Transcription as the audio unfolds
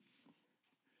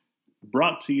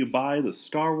brought to you by the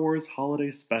Star Wars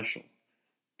Holiday Special,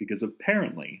 because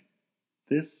apparently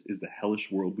this is the hellish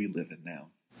world we live in now.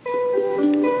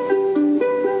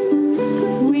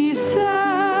 We celebrate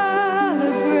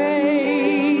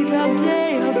a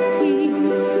day of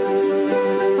peace,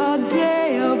 a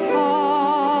day of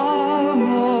harmony,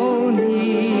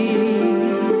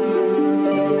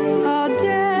 a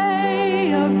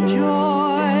day of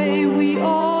joy we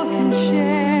all can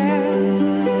share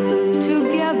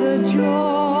together joyously.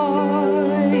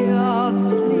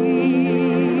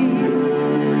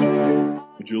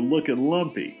 Would you look at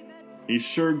Lumpy? He's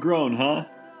sure grown, huh?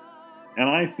 And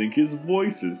I think his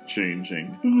voice is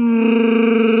changing.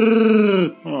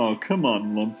 Oh, come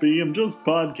on, Lumpy. I'm just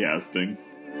podcasting.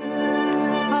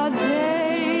 A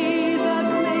day that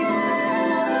makes us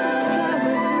want to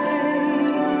celebrate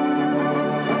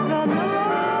the night.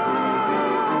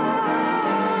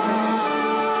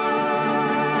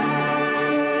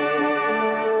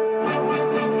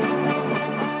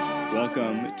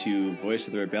 Welcome to Voice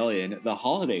of the Rebellion, the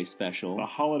holiday special. The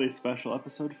holiday special,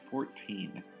 episode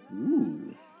 14.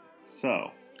 Ooh.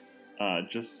 So,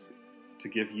 just to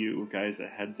give you guys a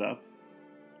heads up,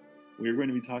 we're going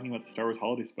to be talking about the Star Wars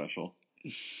Holiday Special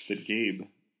that Gabe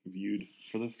viewed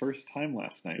for the first time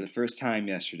last night. For the first time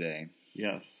yesterday.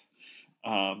 Yes.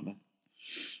 So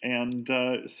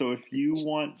if you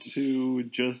want to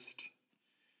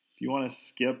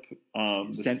skip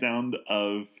the sound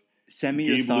of Send me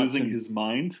Gabe your thoughts losing his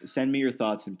mind. Send me your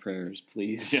thoughts and prayers,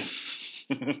 please. Yes.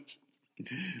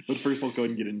 But first, I'll go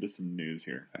ahead and get into some news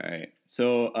here. All right.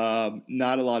 So,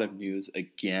 not a lot of news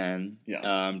again.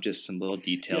 Yeah. Just some little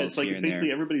details. Yeah, it's like here and basically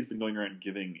there. everybody's been going around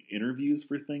giving interviews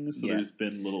for things, so Yeah. there's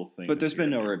been little things. But there's been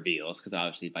here no and there. reveals because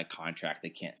obviously by contract they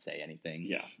can't say anything.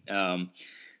 Yeah.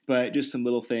 But just some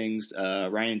little things.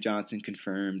 Rian Johnson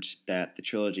confirmed that the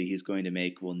trilogy he's going to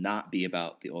make will not be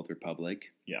about the Old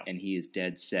Republic. Yeah. And he is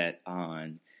dead set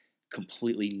on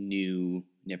completely new,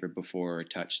 never before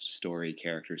touched story,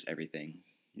 characters, everything.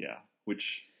 Yeah.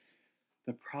 Which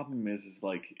the problem is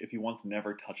like if you once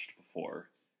never touched before,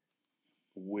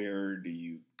 where do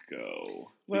you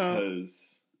go? Well,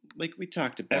 because like we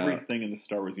talked about, everything in the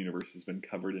Star Wars universe has been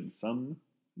covered in some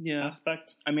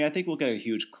aspect. I mean, I think we'll get a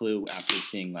huge clue after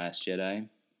seeing Last Jedi.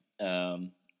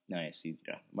 Nice.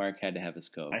 Mark had to have his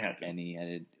code. I had to. And he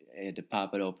had to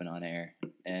pop it open on air.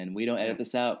 And we don't edit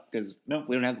this out because No.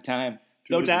 we don't have the time.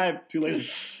 Too lazy. Time. Too lazy.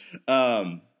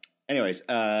 Anyways,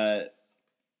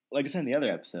 like I said in the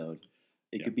other episode,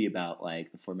 it could be about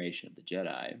like the formation of the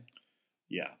Jedi.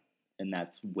 Yeah. And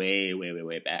that's way, way, way,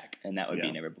 way back. And that would be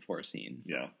Yeah. never before seen.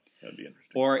 Yeah. That'd be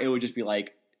interesting. Or it would just be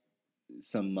like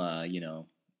some,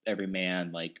 every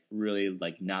man, like really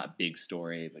like not big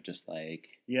story, but just like.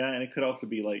 Yeah, and it could also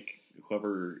be like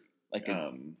whoever like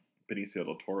Benicio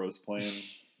del Toro's playing.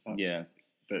 Yeah.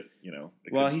 But,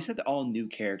 Well, he said that all new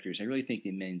characters. I really think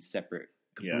they mean separate.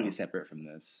 Completely separate from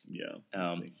this. Yeah.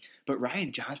 But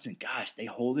Rian Johnson, gosh, they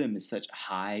hold him in such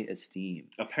high esteem.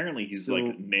 Apparently he's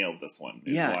nailed this one.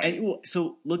 Yeah. And,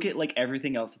 so look at like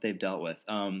everything else that they've dealt with.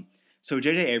 So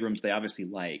J.J. Abrams, they obviously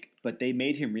like, but they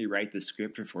made him rewrite the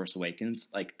script for Force Awakens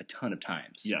like a ton of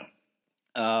times. Yeah.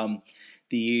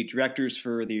 The directors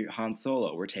for the Han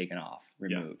Solo were taken off,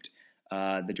 removed.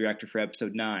 Yeah. The director for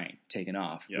Episode 9, taken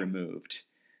off, removed.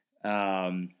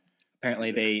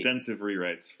 Apparently extensive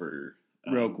rewrites for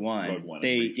Rogue One.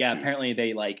 Apparently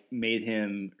they like made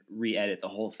him re-edit the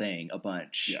whole thing a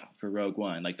bunch for Rogue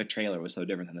One. Like the trailer was so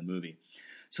different than the movie.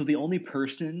 So the only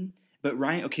person, so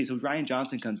Rian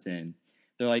Johnson comes in.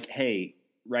 They're like, hey,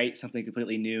 write something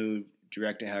completely new,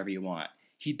 direct it however you want.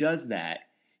 He does that.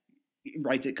 He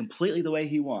writes it completely the way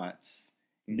he wants.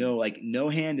 No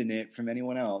hand in it from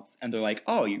anyone else. And they're like,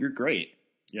 oh, you're great.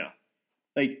 Yeah.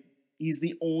 Like, he's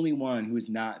the only one who has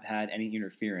not had any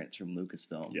interference from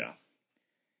Lucasfilm. Yeah.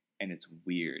 And it's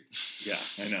weird. Yeah,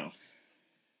 I know.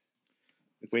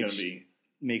 Which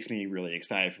makes me really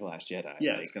excited for Last Jedi.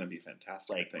 Yeah, it's going to be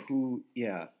fantastic, I think.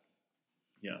 Yeah.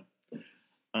 Yeah.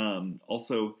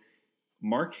 Also,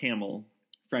 Mark Hamill.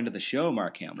 Friend of the show,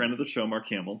 Mark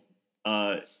Hamill.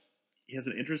 He has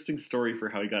an interesting story for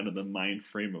how he got into the mind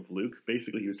frame of Luke.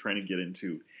 Basically, he was trying to get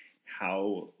into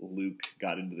how Luke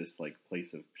got into this like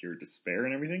place of pure despair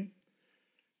and everything.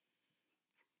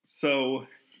 So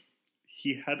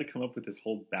he had to come up with this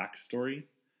whole backstory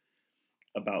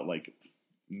about like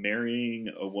marrying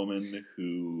a woman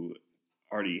who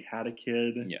already had a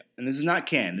kid. Yeah, and this is not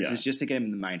canon. This is just to get him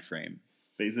in the mind frame.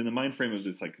 But he's in the mind frame of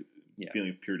this like feeling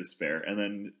of pure despair, and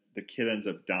then the kid ends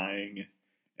up dying,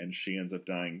 and she ends up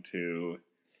dying too.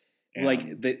 And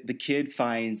like the kid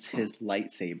finds his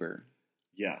lightsaber.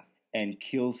 Yeah. And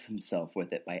kills himself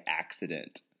with it by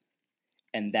accident.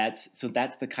 And that's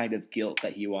the kind of guilt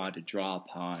that he wanted to draw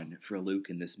upon for Luke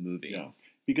in this movie. Yeah.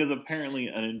 Because apparently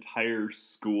an entire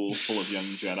school full of young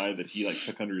Jedi that he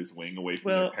took under his wing away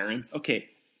from their parents. Okay.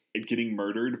 Getting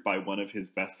murdered by one of his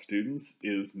best students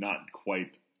is not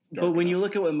quite dark But when enough. you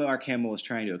look at what Mark Hamill was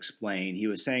trying to explain, he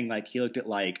was saying he looked at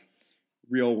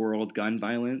real world gun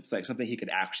violence, something he could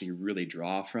actually really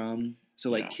draw from.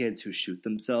 So kids who shoot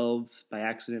themselves by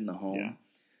accident in the home. Yeah.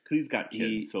 Because he's got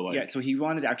kids. So he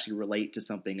wanted to actually relate to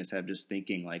something instead of just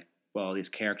thinking well, these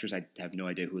characters, I have no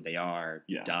idea who they are,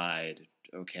 died.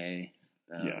 Okay.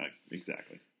 Yeah,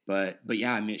 exactly. But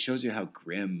yeah, I mean, it shows you how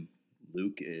grim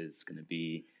Luke is going to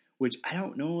be, which I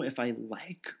don't know if I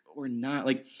like or not.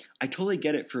 I totally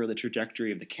get it for the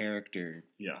trajectory of the character.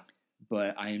 Yeah.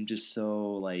 But I am just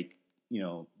so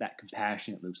that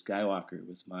compassionate Luke Skywalker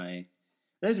was my.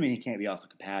 That doesn't mean he can't be also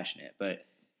compassionate, but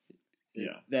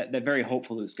yeah, that very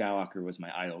hopeful Luke Skywalker was my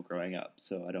idol growing up.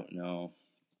 So I don't know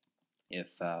if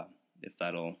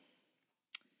that'll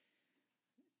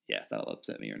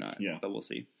upset me or not. Yeah, but we'll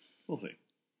see. We'll see.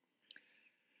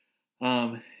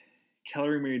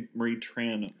 Kelly Marie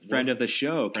Tran, friend of the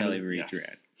show, Kelly Marie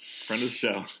Tran, friend of the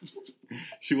show.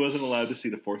 She wasn't allowed to see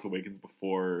The Force Awakens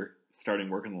before starting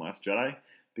work on The Last Jedi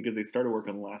because they started work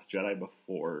on The Last Jedi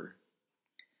before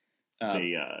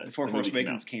Force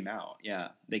Awakens came out. Yeah,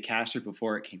 they cast her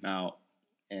before it came out,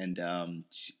 and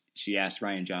she asked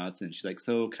Rian Johnson. She's like,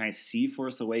 "So can I see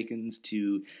Force Awakens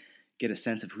to get a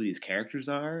sense of who these characters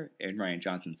are?" And Rian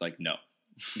Johnson's like, "No,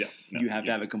 you have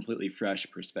to have a completely fresh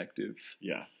perspective."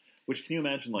 Yeah, which can you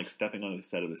imagine stepping onto the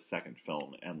set of the second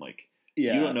film and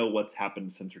you don't know what's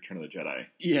happened since Return of the Jedi.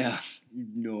 Yeah,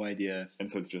 no idea.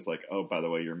 And so it's just oh, by the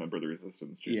way, you remember the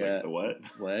Resistance? She's the what?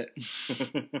 What?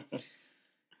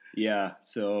 Yeah,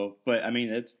 so, but I mean,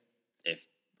 if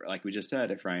we just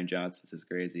said, if Rian Johnson's as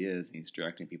great as he is, and he's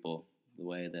directing people the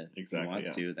way that he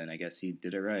wants to, then I guess he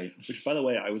did it right. Which, by the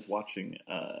way, I was watching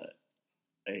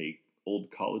a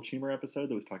old College Humor episode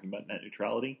that was talking about net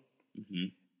neutrality,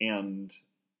 and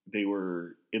they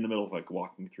were in the middle of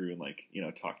walking through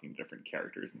and talking to different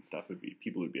characters and stuff. Would be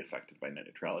people who'd be affected by net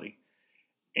neutrality,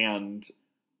 and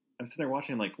I'm sitting there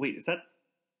watching. I'm like, wait, is that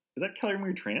Kelly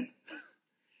Marie Tran?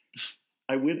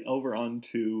 I went over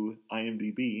onto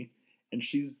IMDb, and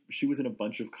she was in a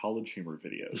bunch of College Humor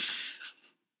videos.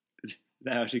 Is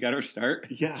that how she got her start?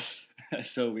 Yeah. That's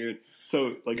so weird.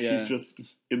 So, she's just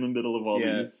in the middle of all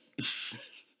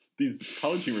these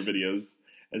College Humor videos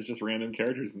as just random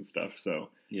characters and stuff. So,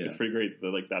 it's pretty great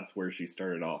that, that's where she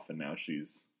started off, and now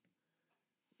she's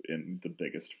in the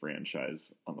biggest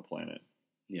franchise on the planet.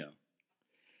 Yeah.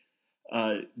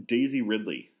 Daisy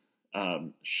Ridley.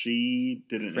 She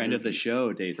did an friend of the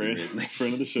show, Daisy Ridley.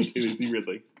 Friend of the show, Daisy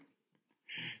Ridley.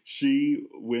 She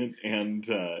went and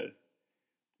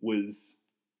was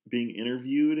being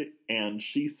interviewed, and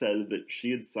she said that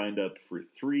she had signed up for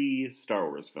 3 Star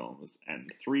Wars films, and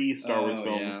 3 Star Wars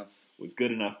films was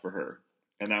good enough for her,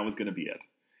 and that was going to be it.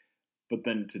 But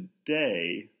then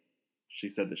today, she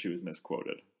said that she was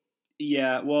misquoted.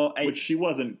 Yeah, well, which she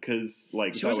wasn't, because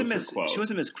she wasn't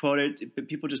misquoted, but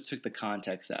people just took the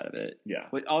context out of it. Yeah,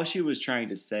 but all she was trying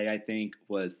to say, I think,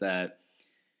 was that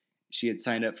she had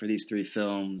signed up for these 3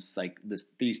 films.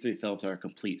 These 3 films are a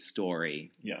complete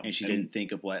story. Yeah, and she didn't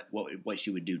think of what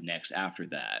she would do next after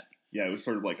that. Yeah, it was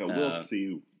sort of we'll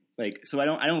see. So I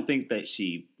don't think that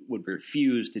she would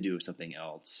refuse to do something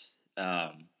else.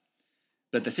 But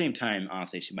at the same time,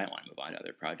 honestly, she might want to move on to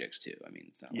other projects too. I mean,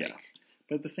 it's not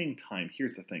But at the same time,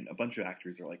 here's the thing. A bunch of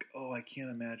actors are like, oh, I can't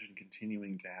imagine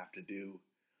continuing to have to do,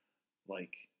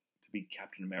 to be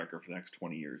Captain America for the next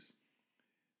 20 years.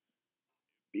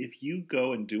 If you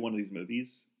go and do one of these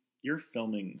movies, you're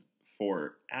filming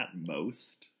for, at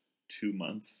most, 2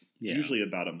 months. Usually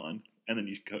about a month. And then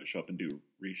you show up and do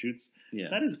reshoots. Yeah.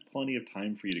 That is plenty of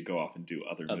time for you to go off and do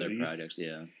other movies. Other projects,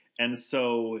 yeah. And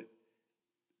so,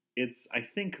 it's, I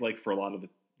think, for a lot of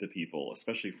the people,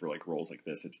 especially for roles like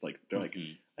this, it's they're I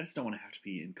just don't want to have to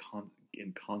be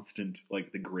in constant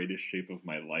the greatest shape of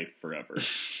my life forever.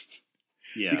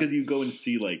 Yeah, because you go and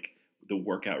see the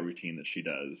workout routine that she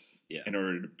does in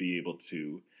order to be able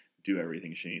to do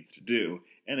everything she needs to do,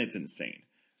 and it's insane.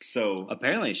 So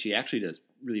apparently she actually does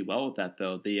really well with that,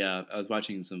 though. I was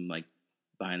watching some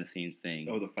behind the scenes thing.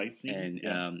 Oh, the fight scene,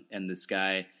 and this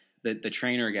guy, the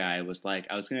trainer guy, was like,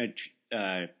 I was going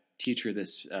to teach her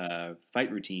this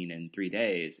fight routine in 3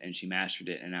 days, and she mastered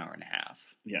it in an hour and a half.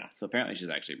 Yeah. So apparently she's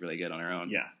actually really good on her own.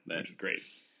 Yeah, which is great.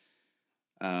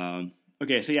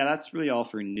 Okay, so that's really all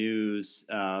for news.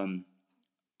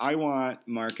 I want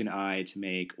Mark and I to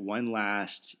make one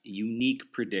last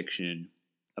unique prediction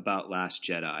about Last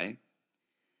Jedi.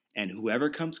 And whoever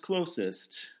comes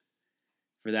closest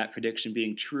for that prediction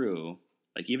being true,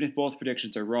 like even if both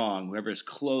predictions are wrong, whoever's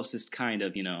closest kind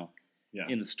of, in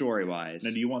the story-wise.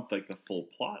 Now, do you want, like, the full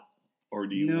plot? Or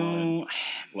do you want,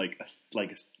 like,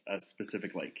 a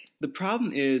specific, like... The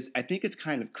problem is, I think it's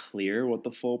kind of clear what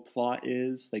the full plot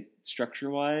is, like,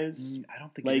 structure-wise. I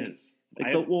don't think it is.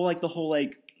 The whole,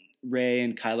 like, Rey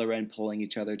and Kylo Ren pulling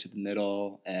each other to the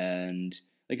middle, and...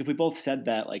 Like, if we both said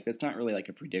that, like, that's not really, like,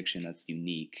 a prediction that's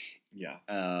unique. Yeah.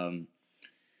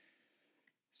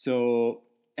 So,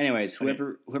 anyways,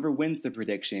 whoever wins the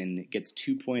prediction gets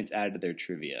 2 points added to their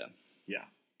trivia. Yeah.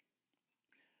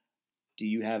 Do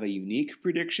you have a unique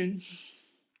prediction?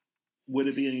 Would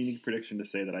it be a unique prediction to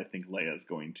say that I think Leia is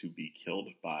going to be killed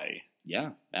by... Yeah,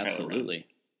 absolutely.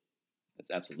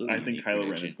 That's absolutely. I think Kylo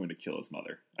Ren is going to kill his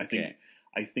mother. I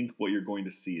think what you're going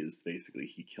to see is basically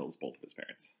he kills both of his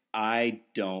parents. I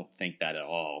don't think that at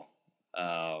all.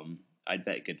 I'd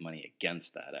bet good money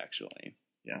against that, actually.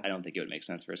 Yeah. I don't think it would make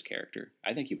sense for his character.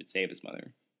 I think he would save his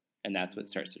mother. And that's what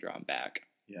starts to draw him back.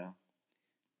 Yeah.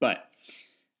 But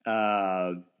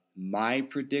my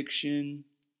prediction,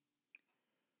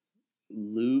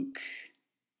 Luke...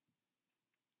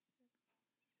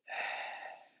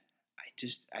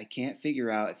 I can't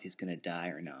figure out if he's going to die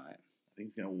or not. I think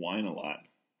he's going to whine a lot.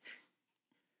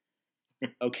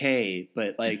 Okay,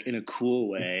 but like in a cool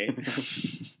way.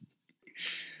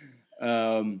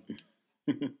 I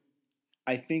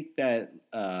think that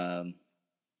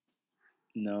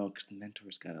no, because the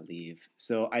mentor's got to leave.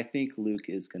 So I think Luke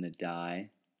is going to die,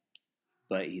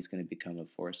 but he's going to become a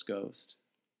Force ghost.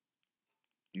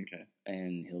 Okay,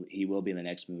 and he will be in the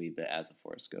next movie, but as a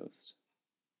Force ghost.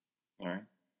 All right.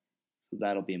 So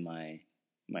that'll be my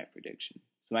prediction.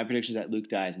 So my prediction is that Luke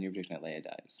dies, and your prediction that Leia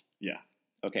dies. Yeah.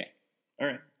 Okay. All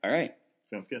right.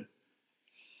 Sounds good.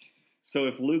 So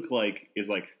if Luke is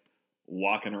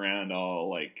walking around all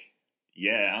like,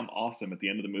 yeah, I'm awesome at the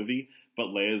end of the movie, but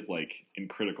Leia's like in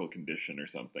critical condition or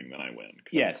something, then I win.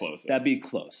 Yes, that'd be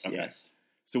close. Okay. Yes.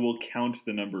 So we'll count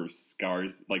the number of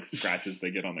scratches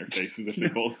they get on their faces if they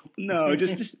both. No,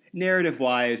 just narrative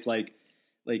wise,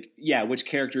 yeah, which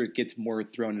character gets more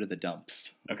thrown into the dumps?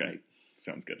 Okay,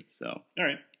 sounds good. So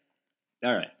all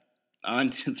right. On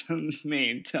to the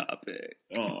main topic.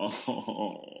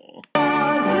 Oh.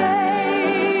 A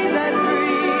day that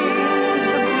brings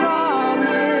the promise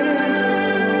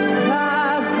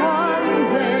that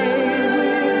one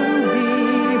day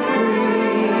we'll be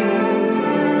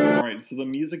free. All right, so the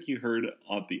music you heard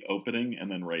at the opening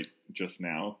and then right just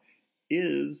now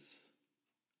is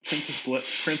Princess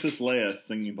Leia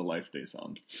singing the Life Day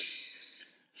song.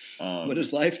 What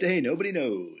is Life Day? Nobody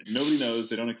knows. Nobody knows.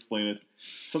 They don't explain it.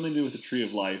 Something to do with the Tree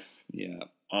of Life. Yeah.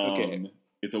 Okay.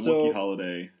 It's a Wookiee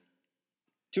holiday.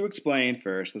 To explain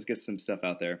first, let's get some stuff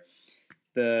out there.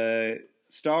 The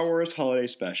Star Wars Holiday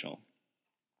Special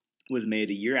was made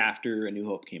a year after A New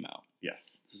Hope came out.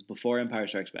 Yes. This is before Empire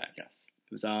Strikes Back. Yes.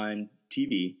 It was on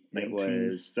TV.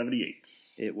 1978.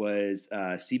 It was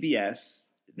CBS.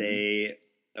 They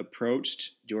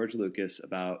approached George Lucas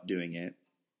about doing it.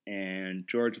 And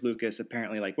George Lucas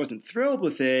apparently wasn't thrilled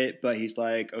with it, but he's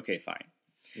like, okay, fine.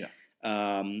 Yeah.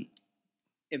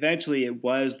 Eventually, it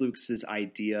was Lucas's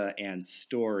idea and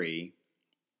story.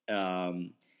 The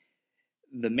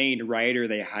main writer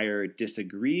they hired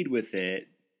disagreed with it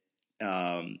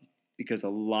because a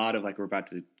lot of we're about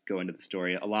to go into the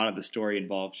story. A lot of the story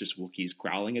involves just Wookiees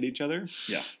growling at each other.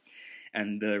 Yeah.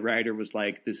 And the writer was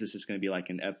like, this is just going to be like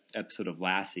an episode of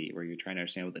Lassie where you're trying to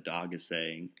understand what the dog is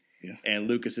saying. Yeah. And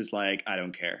Lucas is like, I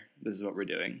don't care. This is what we're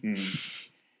doing.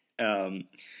 Mm.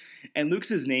 And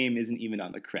Lucas's name isn't even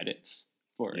on the credits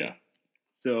for it.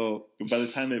 So by the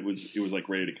time it was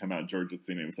ready to come out, George had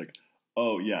seen it. It was like,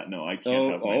 oh yeah, no, I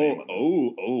can't have my name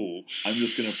on this. I'm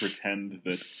just gonna pretend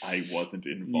that I wasn't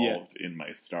involved in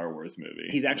my Star Wars movie.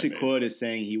 He's actually quoted as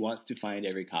saying he wants to find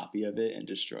every copy of it and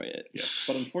destroy it. Yes,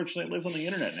 but unfortunately, it lives on the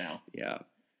internet now. Yeah.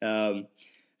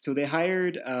 So they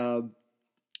hired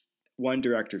one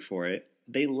director for it.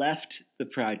 They left the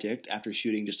project after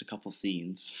shooting just a couple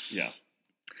scenes. Yeah.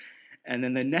 And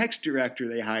then the next director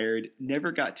they hired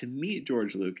never got to meet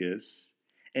George Lucas,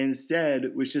 and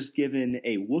instead was just given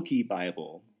a Wookiee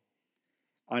Bible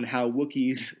on how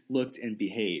Wookiees looked and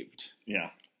behaved. Yeah.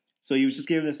 So he was just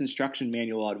given this instruction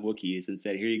manual on Wookiees and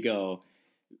said, here you go,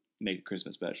 make a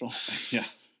Christmas special. Yeah.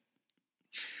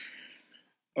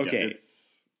 Okay. Yeah,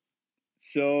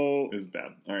 So it's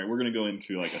bad. All right, we're gonna go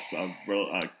into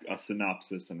a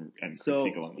synopsis and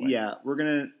critique along the way. Yeah, we're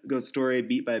gonna go story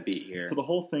beat by beat here. So the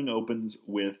whole thing opens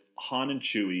with Han and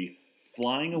Chewie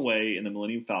flying away in the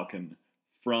Millennium Falcon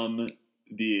from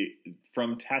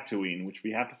from Tatooine, which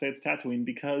we have to say it's Tatooine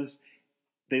because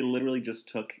they literally just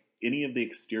took any of the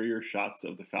exterior shots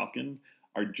of the Falcon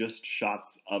are just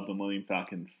shots of the Millennium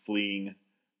Falcon fleeing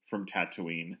from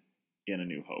Tatooine in A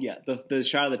New Hope. Yeah, the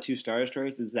shot of the two Star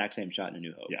Destroyers is the exact same shot in A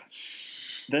New Hope. Yeah.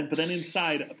 But then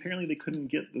inside, apparently they couldn't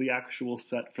get the actual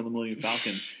set for the Millennium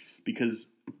Falcon because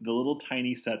the little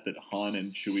tiny set that Han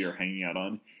and Chewie are hanging out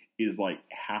on is like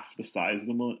half the size of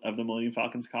the Millennium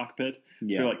Falcon's cockpit.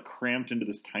 Yeah. So they're like cramped into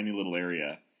this tiny little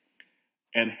area.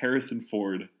 And Harrison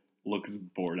Ford looks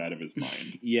bored out of his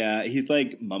mind. Yeah, he's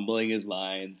like mumbling his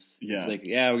lines. Yeah. He's like,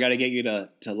 yeah, we got to get you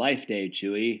to Life Day,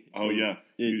 Chewie. Oh, yeah.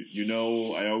 You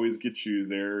know, I always get you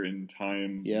there in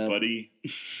time, buddy.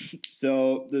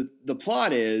 So the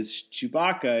plot is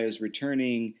Chewbacca is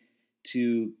returning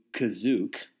to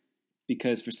Kashyyyk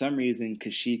because for some reason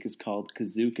Kashyyyk is called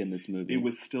Kashyyyk in this movie. It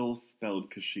was still spelled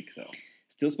Kashyyyk, though.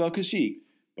 Still spelled Kashyyyk.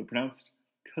 But pronounced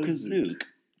Kashyyyk.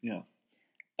 Yeah.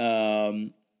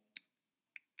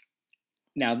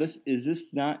 Now, is this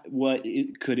not what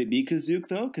could it be Kashyyyk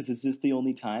though? Because is this the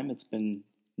only time it's been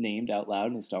named out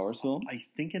loud in a Star Wars film? I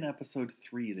think in Episode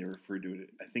 3 they referred to it.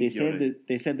 I think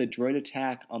they said the droid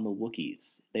attack on the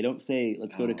Wookiees. They don't say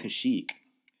let's go to Kashyyyk.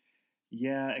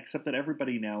 Yeah, except that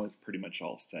everybody now has pretty much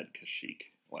all said Kashyyyk,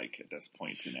 like at this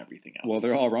point in everything else. Well,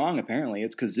 they're all wrong apparently.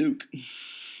 It's Kashyyyk.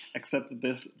 Except that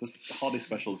this holiday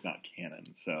special is not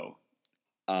canon, so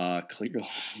clearly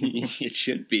it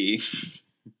should be.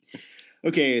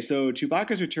 Okay, so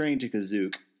Chewbacca's returning to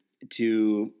Kashyyyk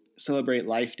to celebrate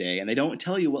Life Day, and they don't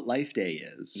tell you what Life Day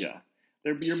is. Yeah.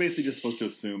 You're basically just supposed to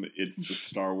assume it's the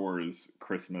Star Wars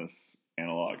Christmas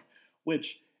analog,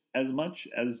 which, as much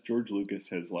as George Lucas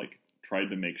has, like,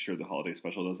 tried to make sure the holiday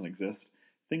special doesn't exist,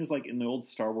 things like in the old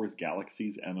Star Wars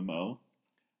Galaxies MMO,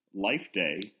 Life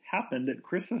Day happened at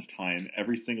Christmas time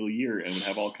every single year and would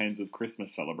have all kinds of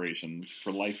Christmas celebrations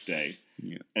for Life Day.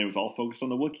 Yeah. And it was all focused on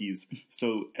the Wookiees.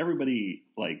 So everybody,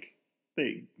 like,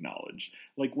 they acknowledge.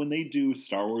 Like, when they do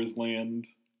Star Wars Land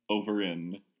over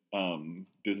in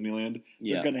Disneyland,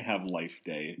 they're going to have Life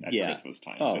Day at Christmas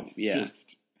time. Oh, it's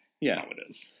just how it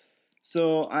is.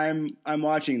 So I'm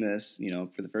watching this,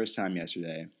 for the first time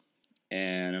yesterday.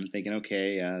 And I'm thinking,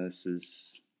 okay, this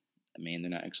is... I mean,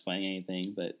 they're not explaining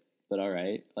anything, but all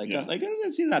right.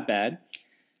 It seems not bad.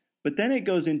 But then it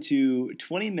goes into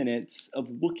 20 minutes of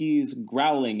Wookiees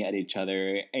growling at each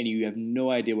other, and you have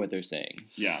no idea what they're saying.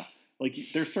 Yeah. Like,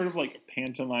 they're sort of, like,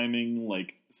 pantomiming,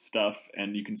 like, stuff,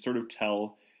 and you can sort of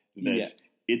tell that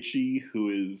Itchy, who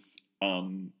is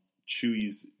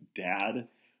Chewie's dad,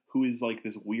 who is, like,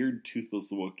 this weird toothless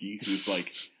Wookiee, whose,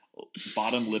 like,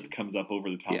 bottom lip comes up over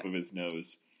the top of his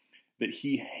nose, that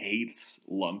he hates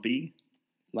Lumpy.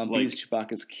 Lumpy is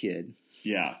Chewbacca's kid.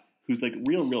 Yeah. Who's, like,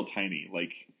 real tiny.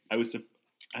 Like, I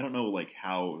don't know, like,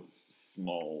 how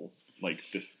small, like,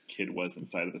 this kid was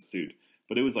inside of the suit.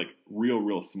 But it was, like,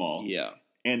 real small. Yeah.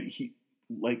 And he,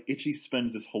 like, Itchy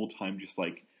spends this whole time just,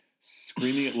 like,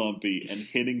 screaming at Lumpy and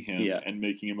hitting him and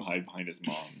making him hide behind his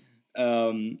mom.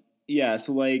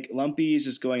 So, like, Lumpy is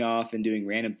just going off and doing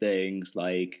random things.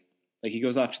 Like he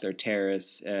goes off to their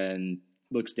terrace and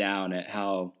looks down at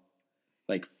how,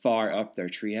 like, far up their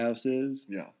treehouse is.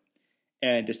 Yeah.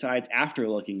 And decides after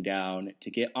looking down to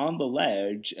get on the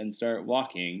ledge and start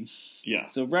walking. Yeah.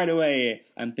 So right away,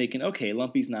 I'm thinking, okay,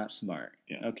 Lumpy's not smart.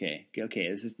 Yeah. Okay.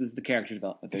 This is the character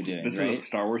development they're doing. This is a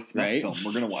Star Wars snuff film.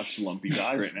 We're gonna watch Lumpy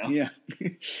die right now. Yeah.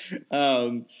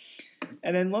 And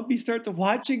then Lumpy starts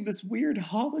watching this weird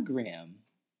hologram.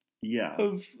 Yeah.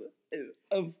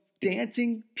 Of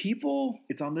dancing people.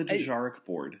 It's on the Djarik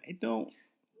board. I don't.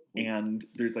 And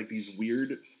there's, like, these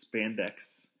weird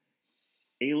spandex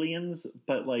aliens,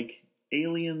 but, like,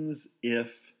 aliens if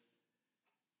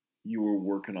you were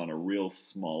working on a real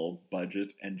small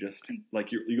budget and just,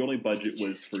 like, your only budget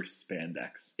was for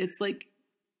spandex. It's like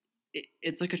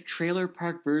a trailer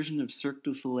park version of Cirque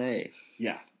du Soleil.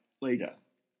 Yeah.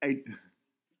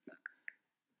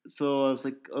 So I was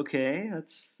like, okay,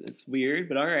 it's weird,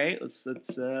 but all right, let's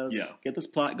get this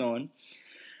plot going.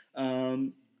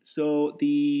 So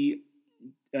the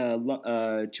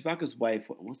Chewbacca's wife,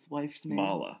 what's the wife's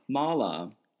name?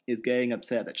 Mala is getting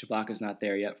upset that Chewbacca's not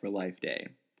there yet for Life Day.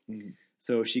 Mm-hmm.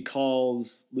 So she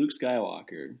calls Luke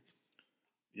Skywalker.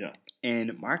 Yeah.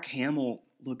 And Mark Hamill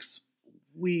looks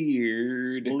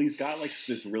weird. Well, he's got, like,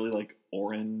 this really, like,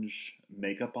 orange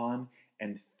makeup on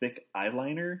and thick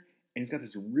eyeliner, and he's got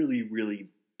this really, really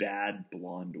bad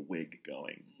blonde wig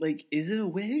going. Like, is it a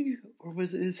wig or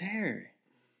was it his hair?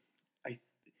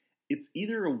 It's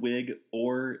either a wig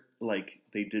or, like,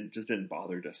 they didn't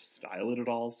bother to style it at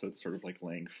all, so it's sort of, like,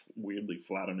 laying weirdly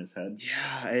flat on his head.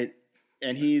 Yeah,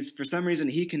 And for some reason,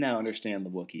 he can now understand the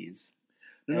Wookiees.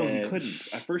 No, he couldn't.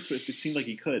 At first, it seemed like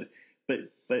he could.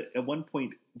 But at one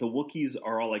point, the Wookiees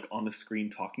are all like on the screen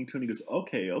talking to him. He goes,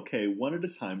 okay, one at a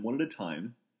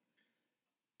time.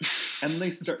 And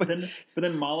they start, but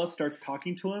then Mala starts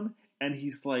talking to him, and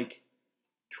he's like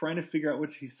trying to figure out what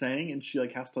she's saying, and she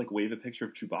like has to like wave a picture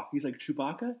of Chewbacca. He's like,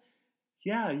 Chewbacca?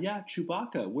 Yeah,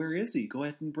 Chewbacca. Where is he? Go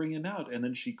ahead and bring him out. And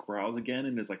then she growls again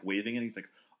and is like waving, and he's like,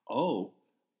 oh,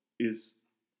 is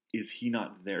he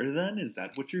not there then? Is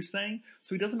that what you're saying?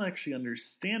 So he doesn't actually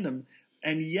understand him.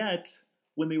 And yet,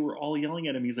 when they were all yelling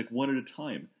at him, he's like, one at a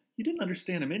time. You didn't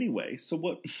understand him anyway. So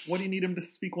what do you need him to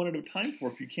speak one at a time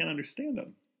for if you can't understand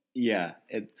him? Yeah.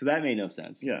 So that made no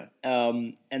sense. Yeah.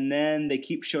 And then they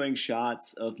keep showing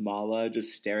shots of Mala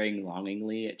just staring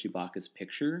longingly at Chewbacca's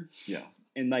picture. Yeah.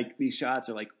 And like these shots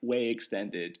are like way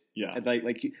extended. Yeah. And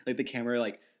like the camera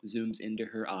like zooms into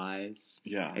her eyes.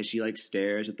 Yeah. As she like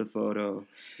stares at the photo.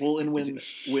 Well, and when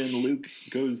Luke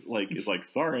is like,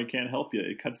 sorry, I can't help you,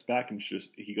 it cuts back and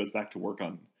he goes back to work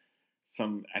on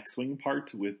some X-Wing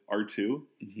part with R2.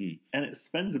 Mm-hmm. And it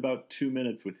spends about 2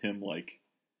 minutes with him like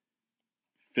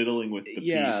fiddling with the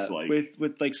piece, like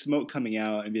with like smoke coming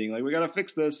out and being like, we gotta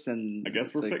fix this. And I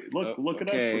guess we're like, look at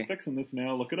us, we're fixing this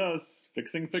now. Look at us,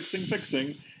 fixing.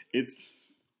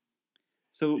 It's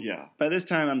so yeah. By this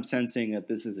time, I'm sensing that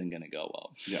this isn't gonna go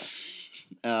well. Yeah.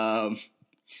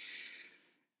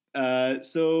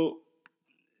 So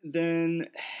then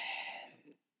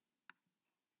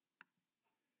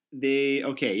they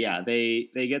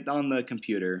get on the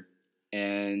computer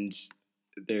and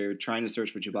they're trying to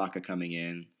search for Chewbacca coming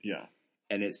in. Yeah.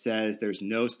 And it says there's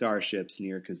no starships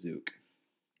near Kashyyyk.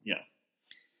 Yeah.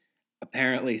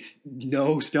 Apparently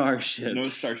no starships. No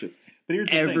starships. But here's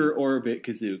the ever orbit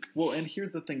Kashyyyk. Well, and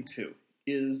here's the thing too,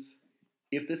 is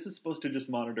if this is supposed to just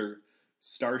monitor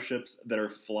starships that are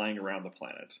flying around the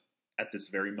planet at this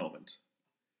very moment,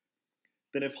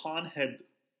 then if Han had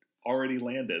already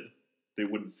landed, they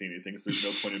wouldn't see anything, so there's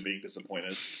no point in being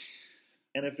disappointed.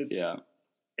 And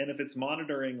if it's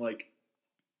monitoring like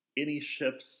any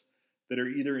ships that are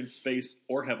either in space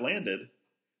or have landed,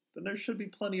 then there should be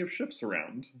plenty of ships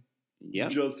around. Yeah.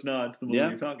 Just not the movie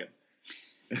you're talking.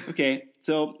 Okay,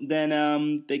 so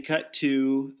then they cut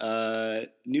to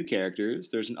new characters.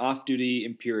 There's an off-duty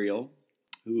Imperial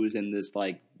who is in this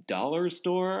like dollar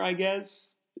store, I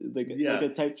guess, like a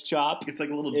type shop. It's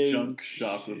like a little junk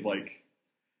shop with like.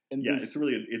 And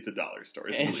it's a dollar store.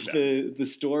 It's really bad. The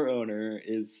store owner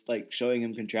is like showing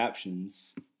him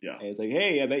contraptions. Yeah, and it's like,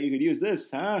 hey, I bet you could use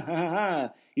this, ha ha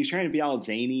ha. He's trying to be all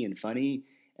zany and funny,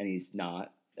 and he's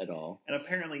not at all. And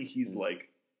apparently, he's like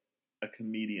a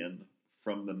comedian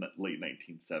from the late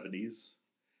 1970s.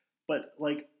 But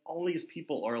like all these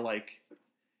people are like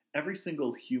every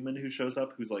single human who shows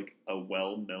up who's like a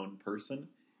well-known person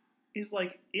is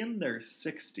like in their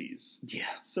 60s. Yeah.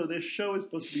 So this show is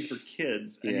supposed to be for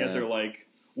kids, and yet they're like,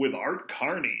 with Art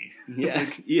Carney. Yeah.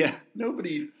 Like, yeah.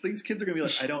 These kids are going to be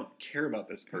like, I don't care about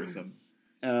this person.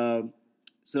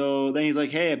 So then he's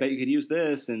like, hey, I bet you could use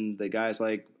this. And the guy's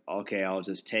like, okay, I'll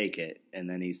just take it. And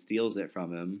then he steals it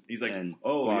from him. He's like, and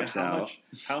walks out.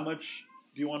 How much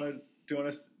do you want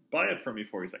to buy it from me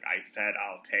for? He's like, I said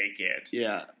I'll take it.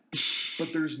 Yeah.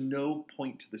 But there's no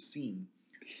point to the scene.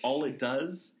 All it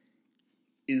does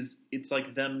is it's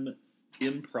like them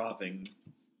improving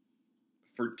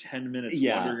for 10 minutes,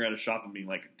 wandering around a shop and being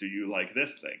like, do you like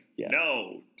this thing? Yeah.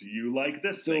 No. Do you like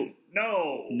this thing?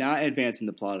 No. Not advancing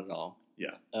the plot at all.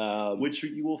 Yeah. Which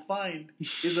you will find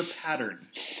is a pattern.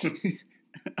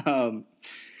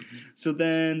 So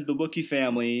then the Wookiee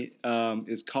family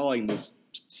is calling this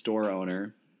store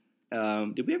owner.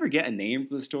 Did we ever get a name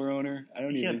for the store owner? I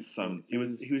don't even. He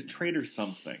was Trader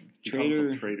something.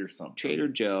 Trader something. Trader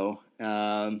Joe.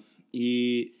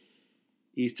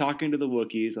 He's talking to the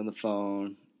Wookiees on the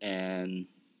phone, and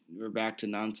we're back to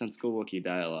nonsensical Wookiee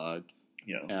dialogue.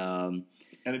 Yeah.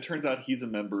 And it turns out he's a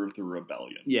member of the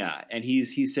rebellion. Yeah, and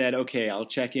he said, okay, I'll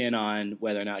check in on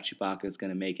whether or not Chewbacca is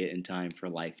going to make it in time for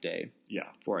Life Day. Yeah.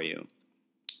 For you.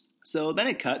 So then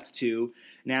it cuts to,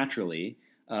 naturally,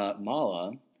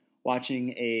 Mala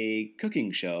watching a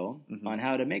cooking show on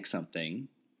how to make something.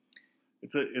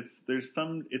 It's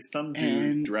some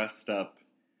dude dressed up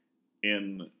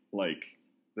in like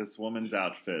this woman's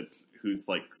outfit whose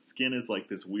like skin is like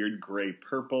this weird gray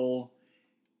purple,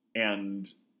 and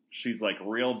she's like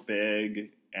real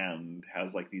big and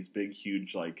has like these big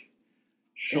huge like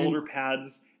shoulder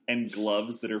pads and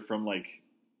gloves that are from like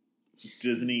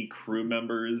Disney crew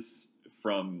members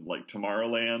from like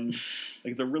Tomorrowland.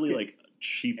 Like it's a really like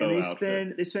cheapo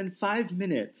outfit. They spend 5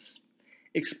 minutes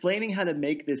explaining how to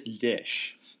make this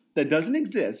dish. that doesn't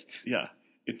exist. Yeah.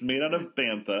 It's made out of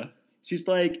bantha. She's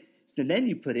like, and then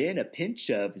you put in a pinch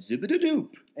of zooba-da-doop,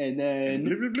 and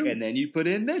then you put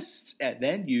in this, and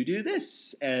then you do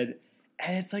this, and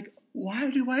it's like, why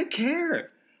do I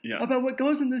care about what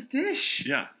goes in this dish?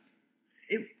 Yeah.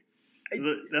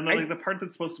 The part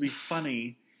that's supposed to be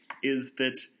funny is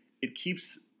that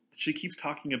she keeps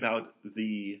talking about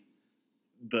the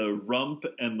rump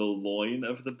and the loin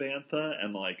of the bantha,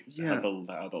 and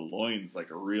how the loin's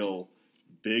like a real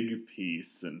big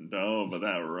piece, and but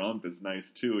that rump is nice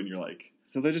too, and you're like,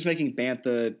 so they're just making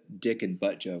bantha dick and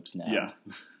butt jokes now. Yeah.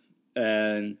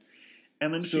 And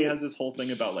then she has this whole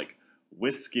thing about like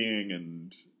whisking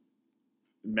and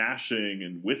mashing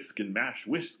and whisk and mash,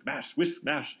 whisk,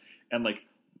 mash. And like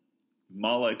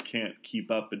Mala can't keep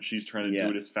up and she's trying to do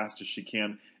it as fast as she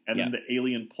can. And then the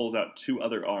alien pulls out 2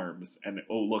 other arms and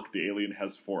oh look, the alien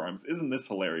has 4 arms. Isn't this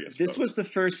hilarious? This was the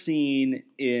first scene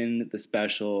in the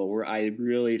special where I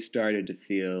really started to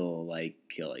feel like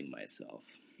killing myself.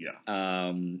 Yeah.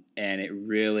 And it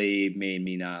really made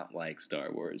me not like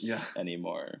Star Wars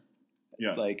anymore.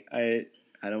 Yeah. Like I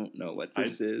don't know what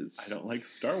this is. I don't like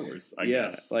Star Wars, I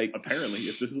guess. Like apparently,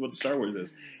 if this is what Star Wars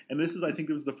is. And this is, I think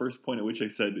it was the first point at which I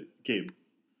said, Gabe,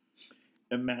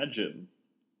 imagine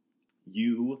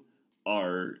you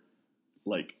are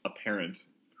like a parent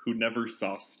who never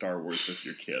saw Star Wars with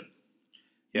your kid.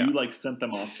 Yeah. You like sent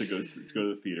them off to go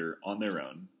to the theater on their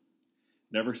own.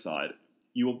 Never saw it.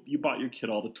 You bought your kid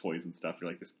all the toys and stuff.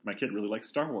 You're like, my kid really likes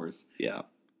Star Wars. Yeah.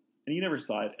 And you never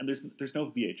saw it, and there's no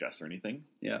VHS or anything.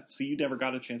 Yeah. So you never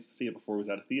got a chance to see it before it was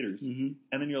out of theaters. Mm-hmm.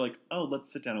 And then you're like, oh,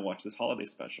 let's sit down and watch this holiday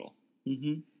special.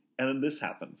 Mm-hmm. And then this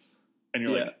happens. And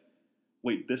you're like,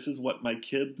 wait, this is what my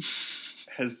kid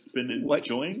has been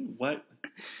enjoying? What?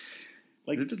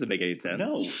 Like, this doesn't make any sense.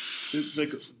 No.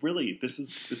 Like, really, this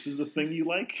is the thing you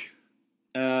like?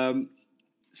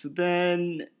 So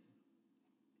then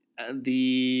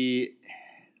the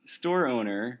store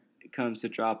owner comes to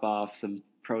drop off some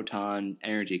proton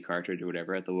energy cartridge or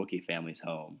whatever at the Wookiee family's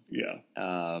home.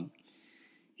 Yeah.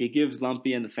 He gives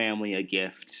Lumpy and the family a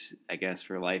gift, I guess,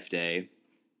 for Life Day.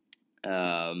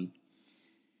 Then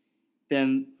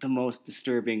the most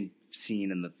disturbing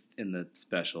scene in the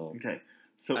special. Okay.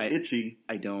 So Itchy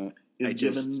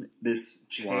given this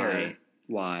chair.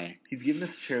 Why? He's given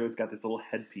this chair that's got this little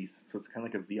headpiece, so it's kind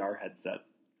of like a VR headset.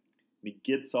 And he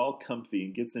gets all comfy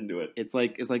and gets into it. It's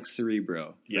like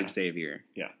Cerebro for Xavier.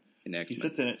 Yeah. In X-Men. He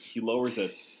sits in it, he lowers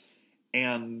it,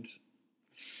 and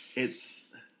it's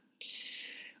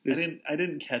I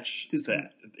didn't catch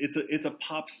that. It's a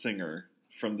pop singer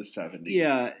from the 70s.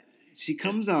 Yeah. She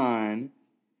comes on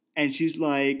and she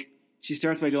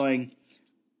starts by going,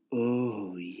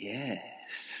 "Oh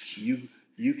yes. You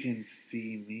can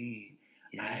see me.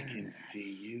 Yeah. I can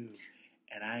see you.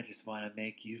 And I just want to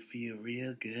make you feel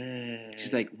real good."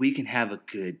 She's like, "We can have a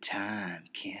good time,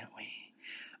 can't we?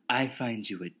 I find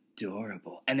you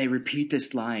adorable." And they repeat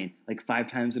this line like 5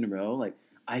 times in a row. Like,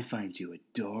 "I find you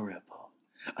adorable.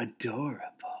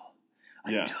 Adorable.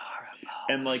 Yeah. Adorable."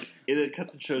 And like, it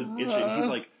cuts and shows Itchy. He's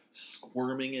like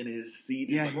squirming in his seat.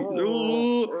 Yeah. He's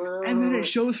like, and then it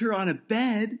shows her on a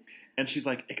bed. And she's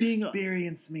like,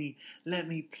 "Experience me. Let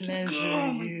me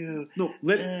pleasure you." No,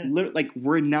 like,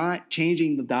 we're not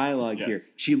changing the dialogue here.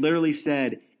 She literally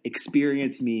said,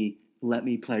 "Experience me. Let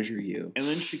me pleasure you." And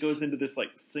then she goes into this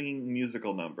like singing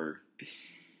musical number.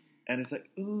 And it's like,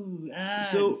 ooh,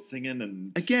 and singing.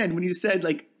 And again, when you said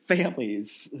like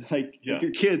families, like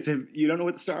your kids you don't know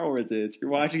what Star Wars is.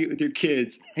 You're watching it with your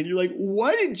kids. And you're like,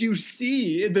 what did you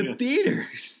see in the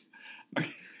theaters? Like,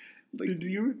 did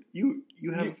you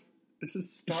have... This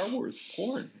is Star Wars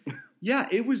porn. Yeah,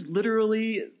 it was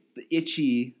literally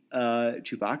Itchy.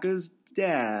 Chewbacca's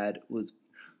dad was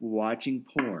watching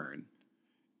porn.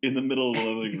 In the middle of the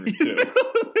living room, too.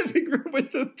 Living room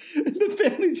with the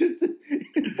family just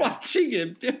watching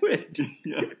him do it.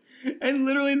 Yeah. And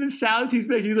literally the sounds he's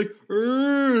making, he's like,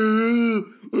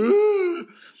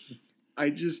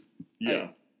 I just... Yeah.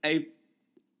 I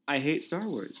hate Star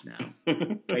Wars now.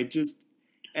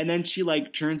 And then she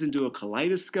like turns into a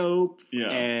kaleidoscope,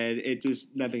 and it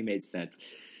just, nothing made sense.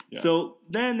 Yeah. So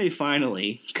then they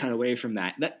finally cut away from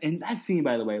that. And that scene,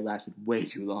 by the way, lasted way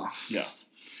too long. Yeah.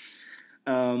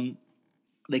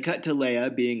 They cut to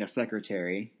Leia being a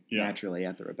secretary, naturally,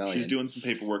 at the Rebellion. She's doing some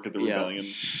paperwork at the Rebellion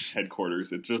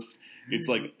headquarters. It's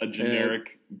like a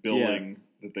generic building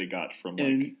that they got from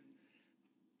like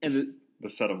the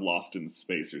set of Lost in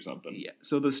Space or something. Yeah.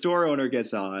 So the store owner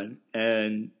gets on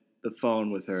and the phone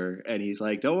with her, and he's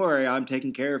like, "Don't worry, I'm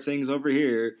taking care of things over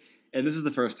here." And this is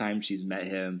the first time she's met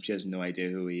him. She has no idea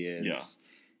who he is.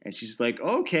 And she's like,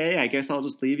 okay, I guess I'll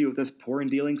just leave you with this poor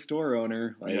and dealing store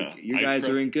owner. Like, you guys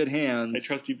are in good hands. I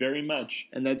trust you very much.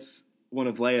 And that's one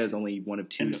of Leia's only one of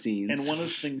two scenes. And one of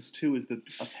the things, too, is that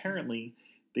apparently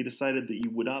they decided that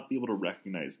you would not be able to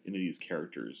recognize any of these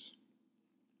characters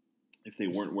if they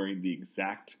weren't wearing the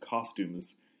exact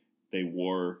costumes they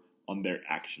wore on their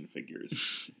action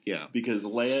figures. Yeah. Because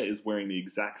Leia is wearing the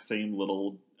exact same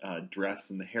little dress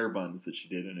and the hair buns that she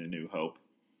did in A New Hope.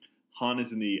 Han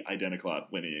is in the identical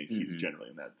outfit. He's generally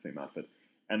in that same outfit.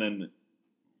 And then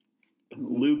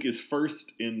Luke is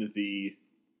first in the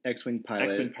X-Wing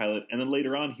pilot. And then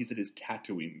later on, he's in his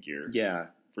Tatooine gear. Yeah.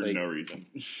 For no reason.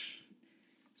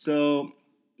 So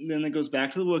then it goes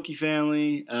back to the Wookiee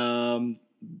family.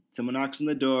 Someone knocks on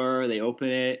the door. They open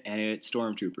it, and it's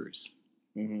stormtroopers.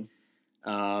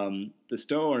 Mm-hmm. The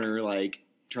store owner,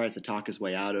 tries to talk his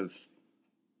way out of,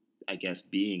 I guess,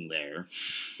 being there.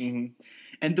 Mm-hmm.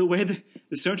 And the way the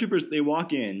stormtroopers, they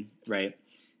walk in, right?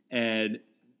 And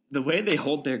the way they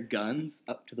hold their guns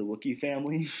up to the Wookiee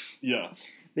family. Yeah.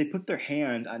 They put their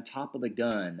hand on top of the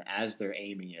gun as they're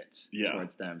aiming it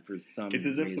towards them for some reason. It's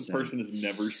as if the person has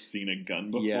never seen a gun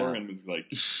before and was like,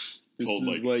 this told,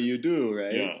 is what you do,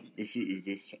 right? Yeah. Is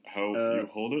this how you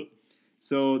hold it?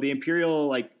 So the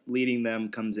Imperial, leading them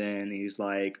comes in. He's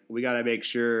like, we got to make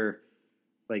sure,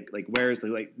 where's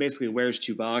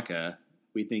Chewbacca?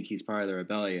 We think he's part of the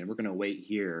rebellion. We're going to wait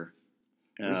here.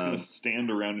 We're just going to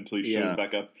stand around until he shows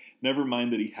back up. Never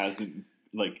mind that he hasn't,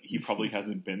 he probably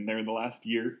hasn't been there in the last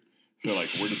year. So,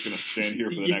 we're just going to stand here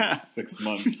for the next 6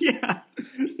 months. Yeah.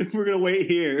 We're going to wait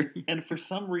here. And for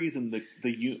some reason,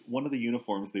 the one of the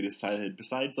uniforms they decided,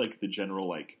 besides, the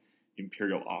general,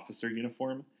 Imperial officer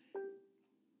uniform,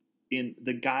 in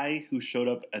the guy who showed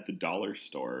up at the dollar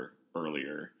store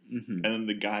earlier, and then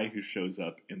the guy who shows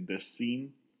up in this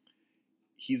scene,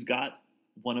 he's got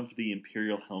one of the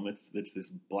Imperial helmets that's this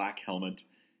black helmet.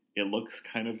 It looks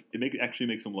actually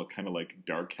makes him look kind of like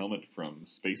Dark Helmet from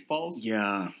Spaceballs.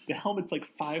 Yeah. The helmet's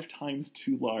 5 times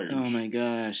too large. Oh my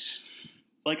gosh.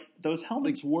 Those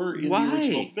helmets were in the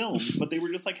original film, but they were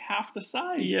just half the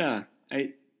size. Yeah.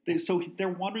 So they're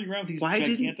wandering around with these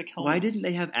gigantic helmets. Why didn't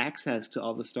they have access to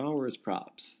all the Star Wars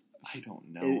props? I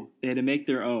don't know. They had to make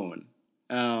their own.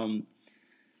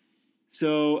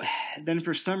 So then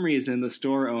for some reason, the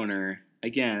store owner,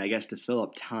 again, I guess to fill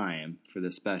up time for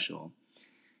the special,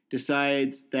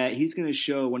 decides that he's going to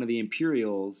show one of the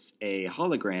Imperials a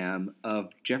hologram of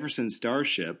Jefferson's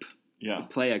starship to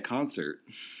play a concert.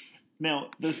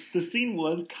 Now, the scene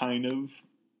was kind of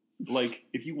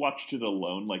if you watched it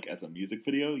alone, as a music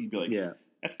video, you'd be like,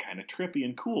 that's kind of trippy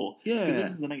and cool. Yeah. Because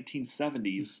this is the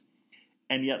 1970s,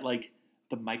 and yet,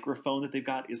 the microphone that they've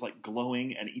got is,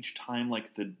 glowing, and each time,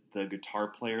 the guitar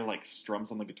player,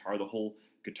 strums on the guitar, the whole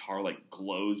guitar,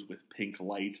 glows with pink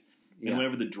light. And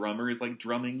whenever the drummer is,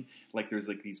 drumming, there's,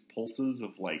 these pulses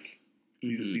of,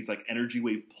 these energy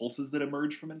wave pulses that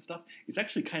emerge from it and stuff. It's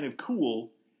actually kind of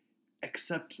cool,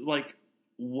 except,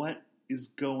 what is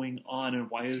going on, and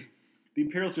why is the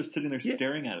Imperials just sitting there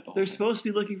staring at it the whole time? They're supposed to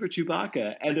be looking for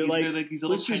Chewbacca, and they're these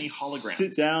little tiny holograms.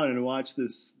 Sit down and watch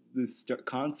this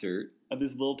concert of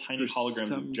these little tiny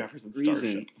holograms of Jefferson's starship.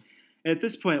 And at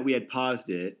this point, we had paused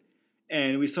it,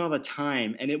 and we saw the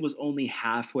time, and it was only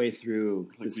halfway through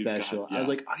the special. I was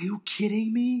like, "Are you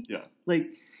kidding me?" Yeah. I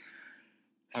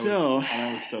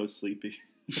was so sleepy.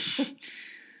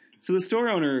 So the store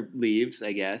owner leaves,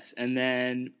 I guess, and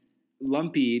then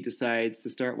Lumpy decides to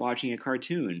start watching a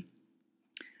cartoon.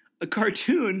 A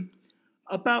cartoon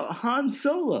about Han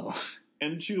Solo.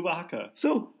 And Chewbacca.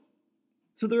 So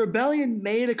the rebellion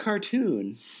made a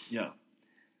cartoon. Yeah.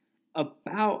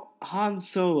 About Han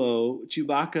Solo,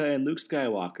 Chewbacca, and Luke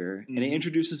Skywalker. And it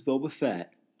introduces Boba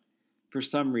Fett for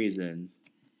some reason.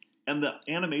 And the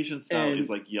animation style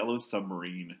is Yellow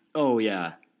Submarine. Oh,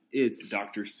 yeah. It's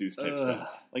Dr. Seuss type stuff.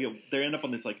 They end up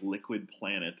on this liquid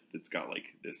planet that's got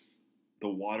this. The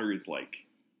water is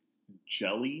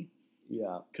jelly.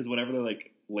 Yeah. Because whenever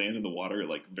they land in the water,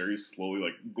 it very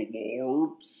slowly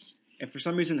glorps. And for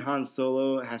some reason, Han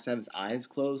Solo has to have his eyes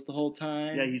closed the whole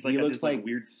time. Yeah, he looks this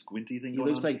weird squinty thing going on.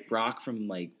 He looks like Brock from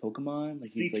Pokemon.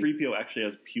 C-3PO actually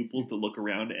has pupils that look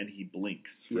around and he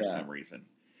blinks for some reason.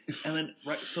 And then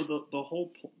so the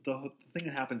thing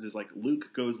that happens is Luke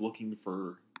goes looking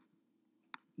for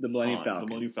the Millennium Falcon. The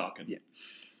Millennium Falcon. Yeah.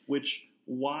 Which,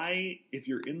 why, if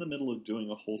you're in the middle of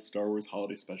doing a whole Star Wars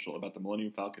holiday special about the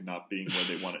Millennium Falcon not being where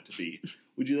they want it to be,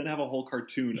 would you then have a whole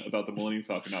cartoon about the Millennium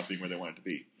Falcon not being where they want it to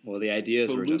be? Well, the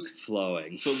ideas were just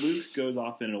flowing. So Luke goes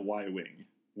off in a Y-Wing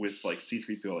with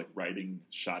C-3PO riding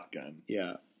shotgun.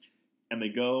 Yeah. And they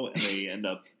go and they end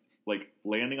up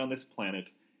landing on this planet.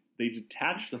 they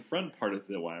detach the front part of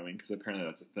the Y-wing because apparently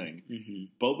that's a thing.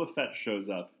 Mm-hmm. Boba Fett shows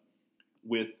up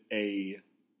with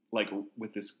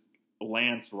with this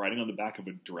lance riding on the back of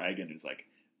a dragon. He's like,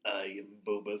 "I am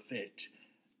Boba Fett.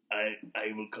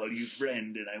 I will call you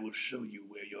friend, and I will show you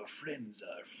where your friends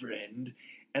are, friend."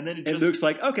 And then it looks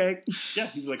like, okay. Yeah,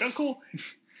 he's like, "Oh, cool."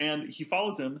 And he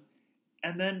follows him,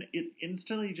 and then it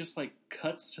instantly just, like,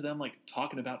 cuts to them, like,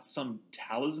 talking about some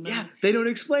talisman. Yeah, they don't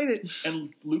explain it. And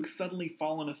Luke's suddenly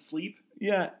fallen asleep.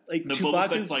 Yeah, like, and Boba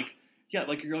Fett's like, yeah,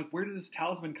 like, you're like, where does this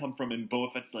talisman come from? And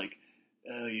Boba Fett's like,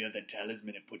 oh, yeah, that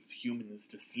talisman, it puts humans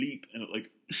to sleep. And, like,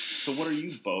 so what are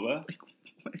you, Boba? Like,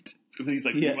 what? And then he's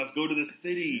like, we must go to the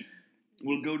city.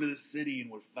 We'll go to the city and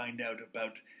we'll find out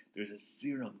about, there's a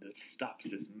serum that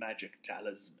stops this magic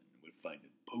talisman. We'll find a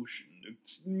potion,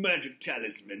 a magic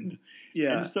talisman.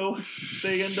 Yeah. And so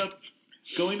they end up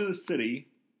going to the city,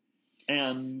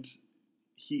 and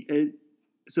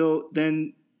so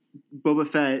then Boba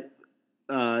Fett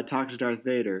talks to Darth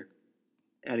Vader,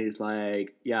 and he's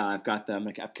like, "Yeah, I've got them.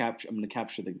 I'm going to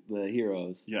capture the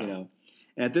heroes." Yeah. You know.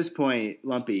 And at this point,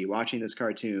 Lumpy, watching this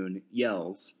cartoon,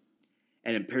 yells,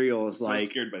 and Imperial is so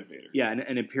scared by Vader. Yeah,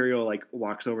 and Imperial like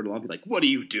walks over to Lumpy, like, "What are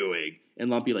you doing?" And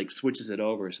Lumpy like switches it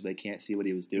over so they can't see what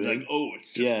he was doing. He's like, "Oh,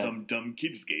 it's just some dumb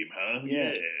kids game, huh?"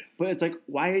 Yeah. But it's like,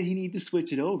 why did he need to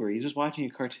switch it over? He's just watching a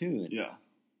cartoon. Yeah.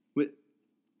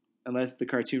 Unless the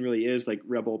cartoon really is like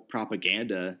rebel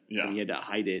propaganda, and he had to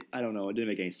hide it. I don't know. It didn't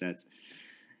make any sense.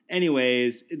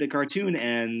 Anyways, the cartoon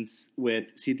ends with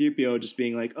C-3PO just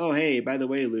being like, "Oh, hey, by the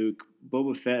way, Luke,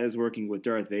 Boba Fett is working with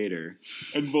Darth Vader."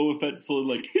 And Boba Fett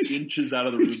slowly like inches out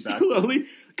of the room slowly,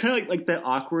 kind of like that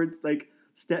awkward like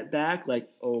step back, like,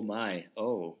 "Oh my,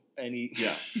 oh," and he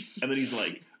and then he's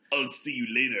like, "I'll see you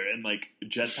later," and like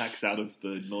jetpacks out of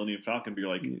the Millennium Falcon. But you're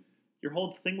like, your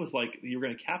whole thing was like you were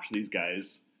going to capture these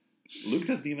guys. Luke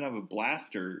doesn't even have a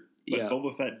blaster, but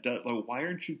Boba Fett does. Like, why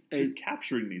aren't you just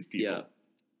capturing these people? Yeah.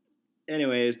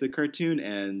 Anyways, the cartoon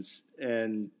ends,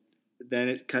 and then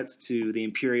it cuts to the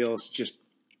Imperials just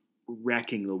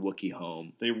wrecking the Wookiee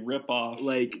home. They rip off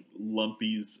like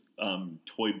Lumpy's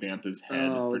toy Bantha's head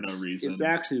for no reason. It's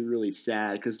actually really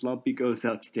sad because Lumpy goes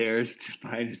upstairs to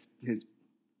find his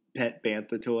pet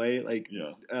Bantha toy,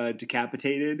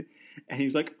 decapitated, and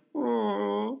he's like,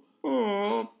 "Oh."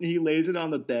 He lays it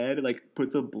on the bed, like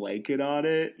puts a blanket on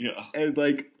it, and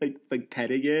like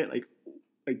petting it, like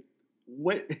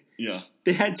what? Yeah,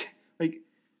 they had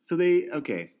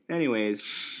okay. Anyways,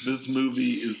 this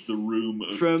movie is the room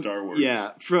of Star Wars.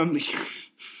 Yeah, from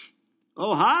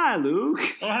oh hi Luke.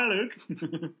 Oh hi Luke.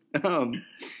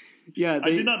 Yeah, I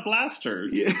did not blast her.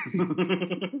 Yeah.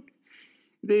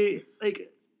 They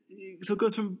so it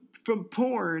goes from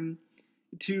porn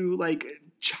to like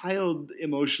child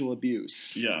emotional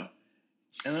abuse. Yeah.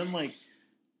 And then like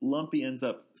Lumpy ends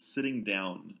up sitting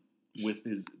down with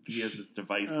he has this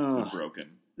device that's been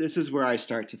broken. This is where I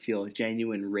start to feel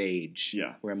genuine rage.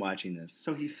 Yeah. Where I'm watching this.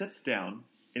 So he sits down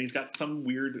and he's got some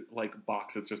weird like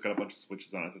box that's just got a bunch of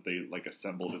switches on it that they like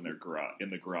assembled in the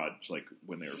garage like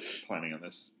when they were planning on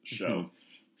this show. Mm-hmm.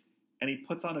 And he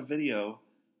puts on a video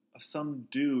of some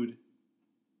dude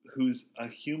who's a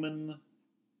human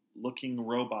looking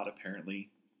robot apparently,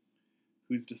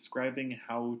 who's describing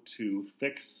how to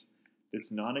fix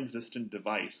this non-existent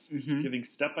device, giving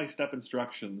step-by-step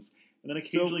instructions, and then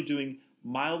occasionally doing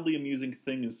mildly amusing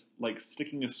things like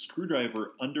sticking a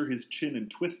screwdriver under his chin and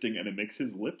twisting, and it makes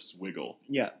his lips wiggle.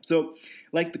 Yeah, so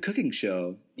like the cooking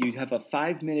show, you have a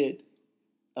 5-minute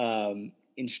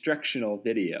instructional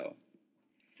video.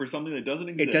 For something that doesn't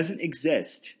exist. It doesn't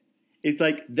exist. It's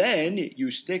like, then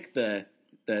you stick the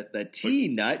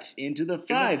T-nut into the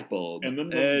 5 bulb. And then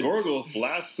the Gorgle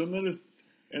flats, and then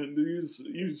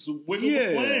you wiggle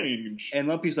the flange. And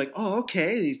Lumpy's like, oh,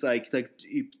 okay. He's like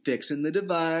fixing the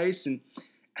device. And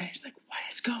he's like, what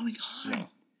is going on? Yeah.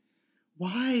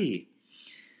 Why?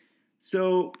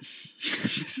 So,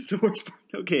 this is the worst part.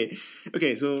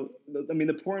 Okay, so, I mean,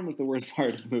 the porn was the worst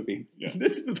part of the movie. Yeah.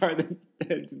 This is the part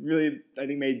that really, I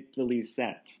think, made the least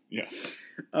sense. Yeah.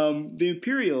 The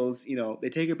Imperials, they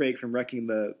take a break from wrecking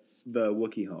the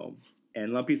Wookiee home,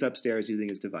 and Lumpy's upstairs using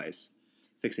his device,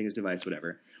 fixing his device,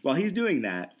 whatever. While he's doing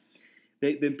that,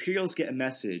 the Imperials get a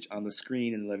message on the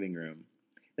screen in the living room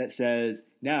that says,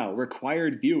 now,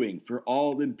 required viewing for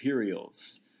all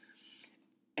Imperials.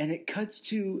 And it cuts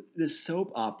to the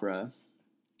soap opera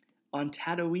on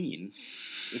Tatooine.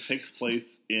 It takes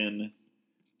place in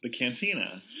the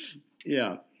cantina.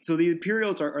 Yeah. So the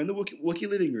Imperials are in the Wookiee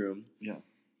living room. Yeah.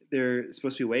 They're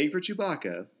supposed to be waiting for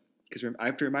Chewbacca, because I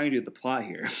have to remind you of the plot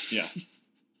here. Yeah.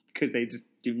 Because they just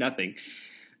do nothing.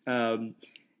 And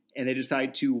they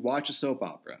decide to watch a soap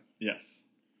opera. Yes.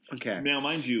 Okay. Now,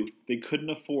 mind you, they couldn't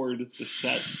afford the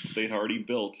set they'd already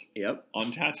built Yep.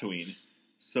 on Tatooine.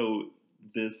 So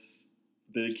it's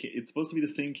supposed to be the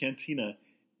same cantina.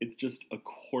 It's just a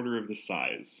quarter of the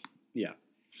size. Yeah.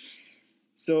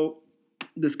 So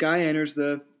this guy enters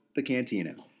the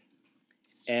cantina,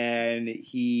 and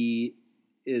he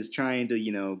is trying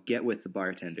to, get with the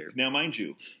bartender. Now, mind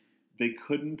you, they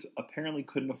apparently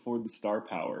couldn't afford the star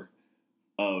power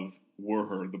of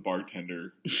Warher, the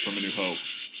bartender from A New Hope.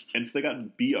 And so they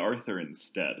got B. Arthur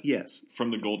instead. Yes. From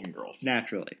the Golden Girls.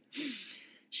 Naturally.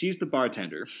 She's the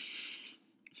bartender.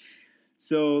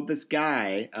 So this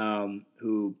guy,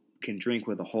 who can drink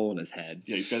with a hole in his head.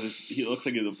 Yeah, he looks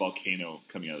like he has a volcano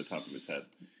coming out of the top of his head.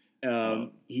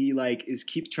 He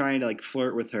keeps trying to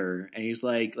flirt with her, and he's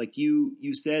like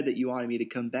you said that you wanted me to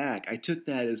come back. I took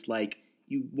that as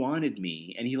you wanted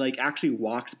me, and he actually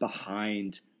walks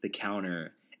behind the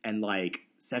counter and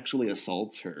sexually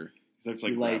assaults her. He starts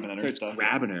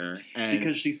grabbing her, and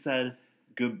because she said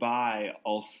goodbye.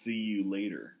 I'll see you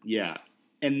later. Yeah,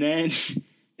 and then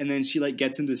she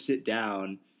gets him to sit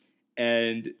down,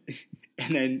 and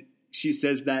then she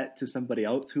says that to somebody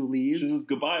else who leaves. She says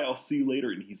goodbye. I'll see you later,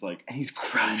 and he's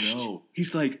crushed. Oh, no.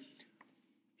 He's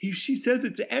she says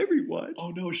it to everyone. Oh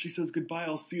no, she says goodbye,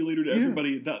 I'll see you later to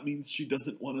everybody. That means she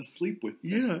doesn't want to sleep with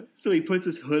me. Yeah. So he puts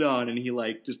his hood on and he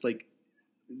just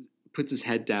puts his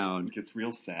head down. It gets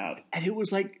real sad. And it was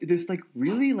this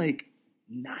really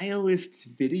nihilist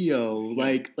video.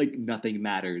 Yeah. Nothing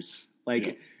matters.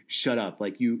 Shut up.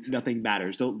 Nothing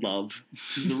matters. Don't love.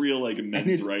 He's a real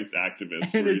men's rights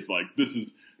activist where he's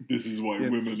this is why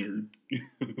women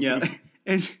are Yeah.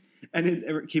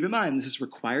 And keep in mind, this is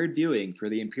required viewing for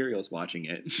the Imperials watching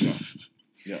it.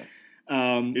 Yeah.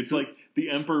 It's the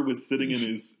Emperor was sitting in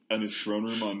his throne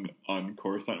room on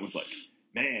Coruscant and was like,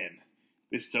 man,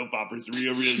 this soap opera's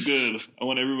real good. I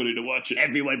want everybody to watch it.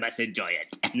 Everyone must enjoy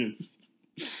it. Yes.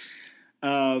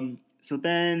 So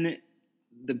then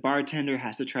the bartender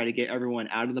has to try to get everyone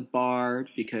out of the bar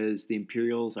because the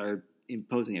Imperials are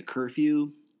imposing a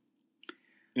curfew.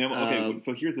 Okay,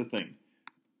 so here's the thing.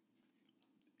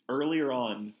 Earlier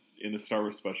on in the Star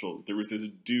Wars special, there was this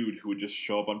dude who would just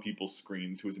show up on people's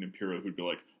screens who was an Imperial who'd be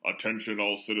like, attention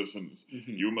all citizens,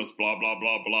 you must blah, blah,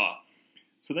 blah, blah.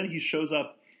 So then he shows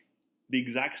up, the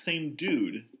exact same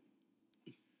dude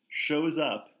shows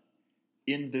up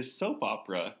in this soap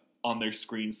opera on their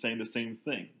screen saying the same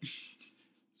thing.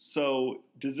 So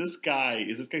is this guy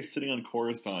sitting on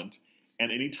Coruscant,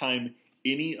 and anytime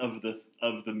any of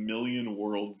the million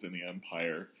worlds in the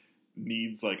Empire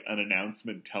needs an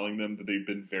announcement telling them that they've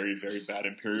been very, very bad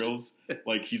Imperials,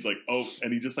 he's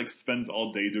and he just spends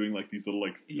all day doing these little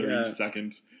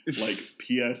 30-second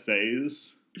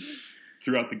PSAs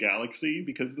throughout the galaxy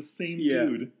because the same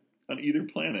dude on either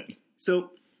planet. So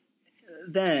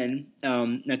then,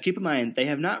 now keep in mind, they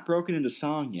have not broken into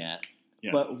song yet,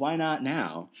 yes. But why not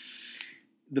now?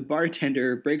 The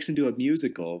bartender breaks into a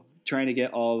musical trying to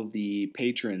get all of the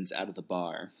patrons out of the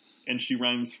bar. And she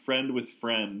rhymes friend with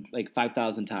friend.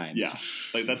 5,000 times. Yeah.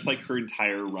 That's her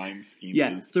entire rhyme scheme.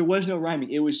 Yeah, there was no rhyming.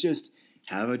 It was just,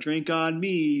 have a drink on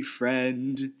me,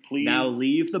 friend. Please. Now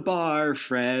leave the bar,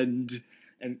 friend.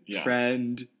 And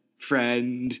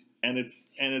friend. And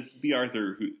it's B.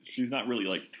 Arthur, who she's not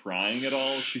really trying at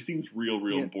all. She seems real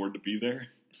bored to be there.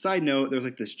 Side note, there's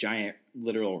this giant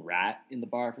literal rat in the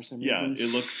bar for some reason. Yeah,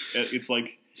 it's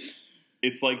like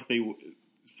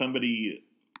somebody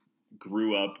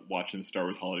grew up watching the Star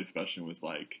Wars Holiday Special and was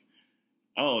like,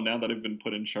 oh, now that I've been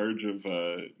put in charge of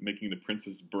making the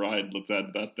Princess Bride, let's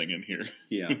add that thing in here.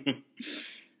 Yeah.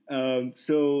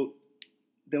 So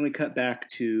then we cut back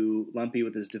to Lumpy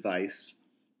with his device,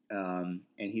 and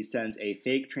he sends a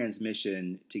fake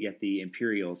transmission to get the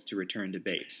Imperials to return to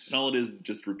base. And all it is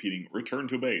just repeating, return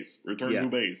to base, return to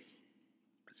base.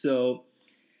 So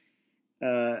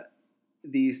the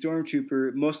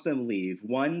stormtrooper, most of them leave.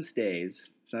 One stays.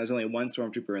 So there's only one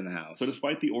stormtrooper in the house. So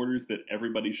despite the orders that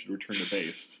everybody should return to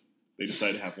base, they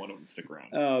decide to have one of them stick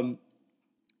around.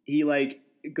 He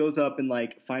goes up and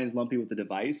finds Lumpy with the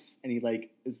device, and he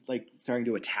is starting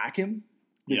to attack him,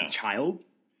 this child.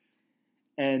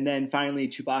 And then finally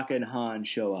Chewbacca and Han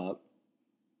show up,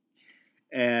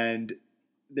 and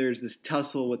there's this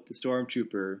tussle with the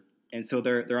stormtrooper, and so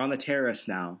they're on the terrace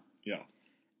now. Yeah.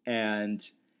 And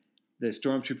the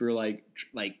stormtrooper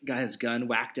got his gun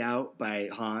whacked out by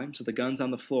Han, so the gun's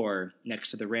on the floor next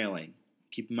to the railing.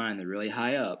 Keep in mind, they're really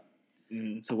high up.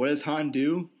 Mm. So what does Han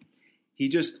do? He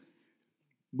just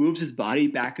moves his body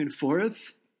back and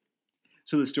forth.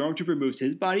 So the stormtrooper moves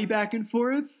his body back and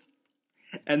forth,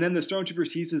 And then the stormtrooper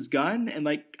sees his gun and,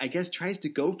 like, I guess tries to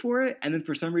go for it, and then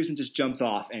for some reason just jumps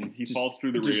off and he falls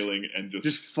through the railing and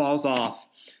just falls off.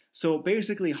 So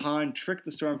basically, Han tricked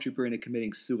the stormtrooper into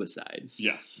committing suicide.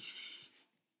 Yeah.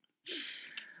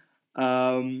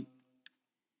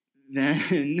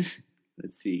 Then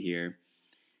let's see here.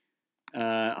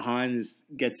 Han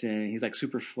gets in. He's like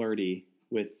super flirty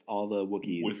with all the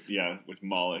Wookiees. With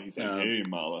Mala. He's like, "Hey,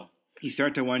 Mala." You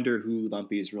start to wonder who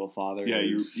Lumpy's real father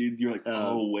is. Yeah, you're like,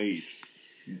 oh wait,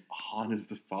 Han is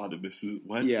the father. This is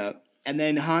what? Yeah, and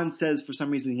then Han says for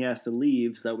some reason he has to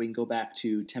leave so that we can go back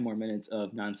to 10 more minutes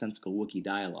of nonsensical Wookiee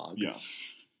dialogue. Yeah,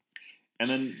 and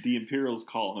then the Imperials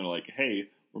call and they're like, "Hey,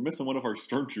 we're missing one of our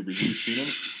stormtroopers. Have you seen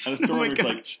him?" And the store owner's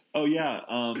like, "Oh yeah,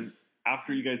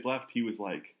 after you guys left, he was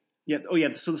like." Yeah. Oh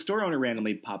yeah. So the store owner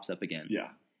randomly pops up again. Yeah,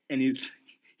 and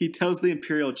he tells the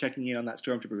Imperial checking in on that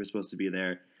stormtrooper who's supposed to be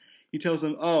there. He tells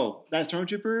them, "Oh, that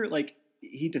stormtrooper, like,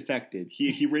 he defected.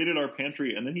 He raided our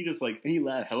pantry, and then he just, like... And he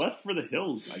left. He left for the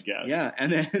hills, I guess." Yeah,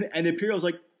 and the Imperial's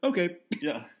like, "Okay."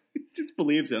 Yeah. Just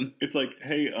believes him. It's like,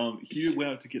 "Hey, he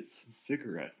went out to get some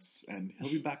cigarettes, and he'll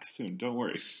be back soon. Don't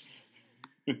worry."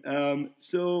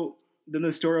 So then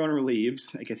the store owner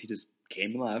leaves. I guess he just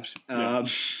came and left.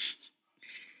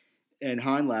 And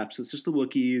Han left, so it's just the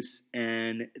Wookiees,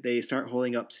 and they start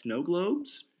holding up snow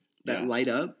globes that light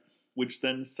up. Which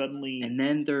then suddenly... And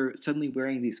then they're suddenly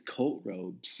wearing these cult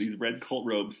robes. These red cult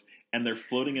robes, and they're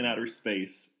floating in outer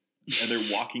space, and they're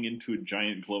walking into a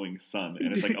giant glowing sun,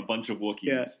 and it's like a bunch of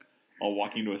Wookiees all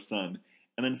walking to a sun.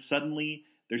 And then suddenly,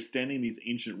 they're standing in these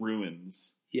ancient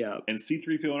ruins. Yeah. And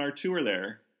C-3PO and R2 are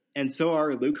there. And so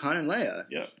are Luke, Han, and Leia.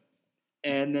 Yeah.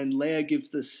 And then Leia gives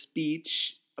the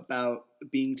speech about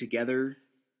being together.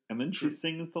 And then she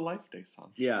sings the Life Day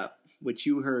song. Yeah, which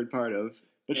you heard part of.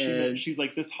 But she's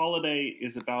like, "This holiday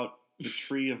is about the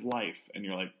tree of life," and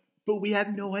you're like, "But we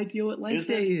have no idea what Life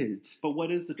Day is." But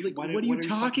what is the? Like, what are you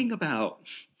talking about?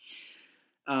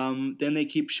 Then they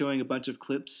keep showing a bunch of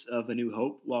clips of A New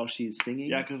Hope while she's singing.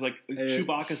 Yeah, because like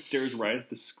Chewbacca stares right at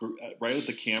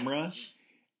the camera,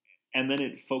 and then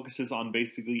it focuses on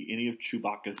basically any of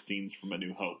Chewbacca's scenes from A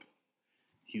New Hope.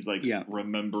 He's like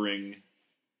remembering,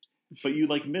 but you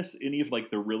like miss any of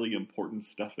like the really important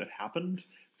stuff that happened.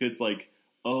 It's like,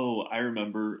 "Oh, I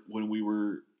remember when we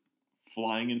were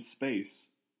flying in space.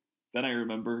 Then I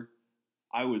remember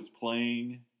I was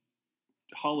playing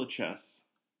holochess.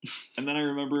 And then I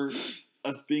remember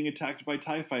us being attacked by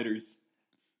TIE fighters.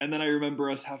 And then I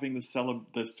remember us having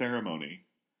the ceremony."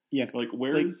 Yeah. Like,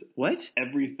 where's what?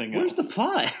 Everything else? Where's the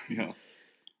plot? Yeah.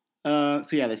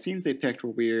 So yeah, the scenes they picked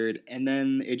were weird, and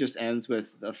then it just ends with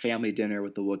a family dinner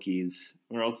with the Wookiees.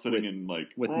 We're all sitting in like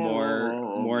with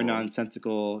more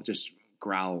nonsensical just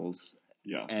growls.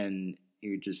 Yeah, and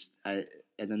you're just and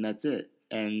then that's it.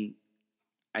 And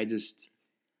I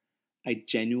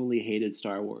genuinely hated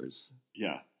Star Wars.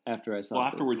 Yeah. After I saw. Well,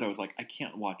 afterwards I was like, I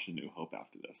can't watch A New Hope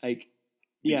after this. Like,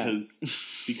 because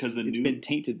it's been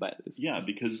tainted by this. Yeah,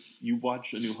 because you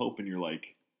watch A New Hope and you're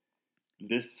like,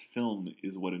 this film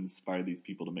is what inspired these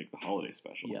people to make the holiday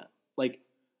special. Yeah. Like,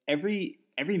 every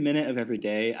minute of every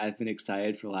day I've been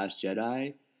excited for Last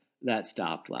Jedi. That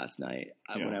stopped last night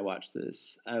when I watched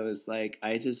this. I was like,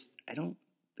 I don't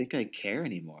think I care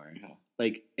anymore. Yeah.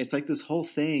 Like, it's like this whole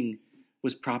thing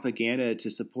was propaganda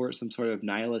to support some sort of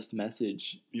nihilist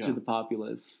message to the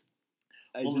populace.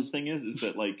 The thing is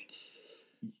that, like,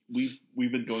 we've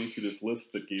been going through this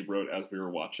list that Gabe wrote as we were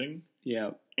watching.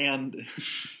 Yeah. And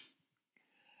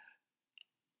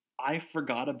I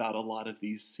forgot about a lot of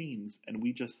these scenes, and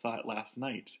we just saw it last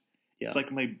night. Yeah. It's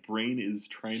like my brain is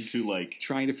trying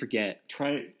to forget.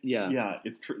 Yeah.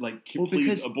 It's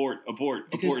please abort.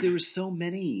 Because there were so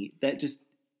many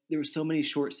there were so many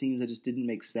short scenes that just didn't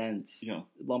make sense. Yeah.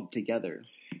 Lumped together.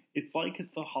 It's like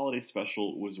the holiday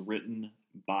special was written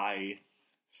by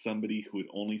somebody who had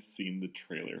only seen the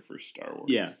trailer for Star Wars.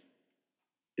 Yeah.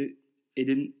 It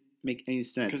didn't make any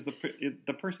sense. Because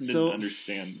the person didn't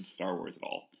understand Star Wars at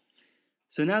all.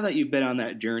 So now that you've been on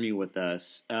that journey with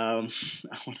us, I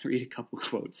want to read a couple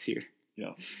quotes here.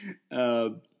 Yeah.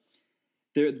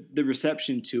 The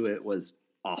reception to it was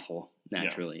awful,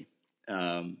 naturally.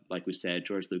 Yeah. Like we said,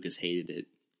 George Lucas hated it.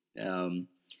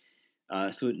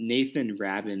 So Nathan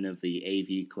Rabin of the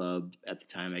AV Club at the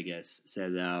time, I guess,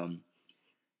 said,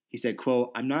 he said,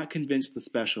 quote, "I'm not convinced the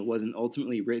special wasn't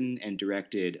ultimately written and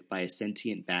directed by a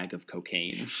sentient bag of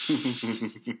cocaine."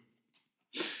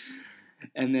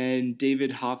 And then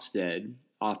David Hofstede,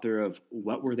 author of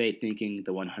What Were They Thinking?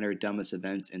 The 100 Dumbest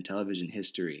Events in Television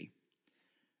History,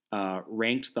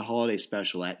 ranked the holiday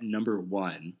special at number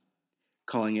 1,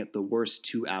 calling it the worst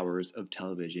 2 hours of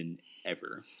television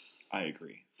ever. I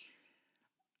agree.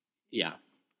 Yeah.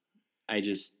 I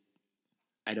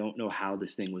don't know how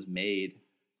this thing was made.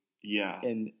 Yeah.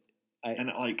 And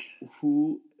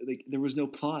there was no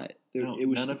plot. It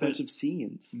was just a bunch of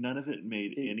scenes. None of it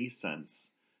made any sense.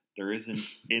 There isn't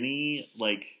any,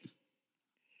 and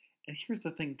here's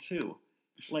the thing too.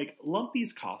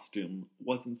 Lumpy's costume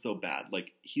wasn't so bad.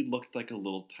 He looked like a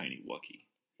little tiny Wookiee.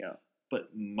 Yeah. But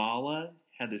Mala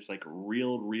had this,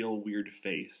 real weird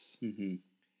face. Mm-hmm.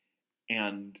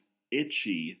 And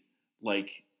Itchy,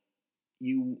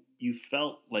 you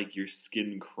felt like your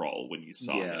skin crawl when you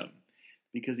saw him.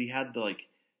 Because he had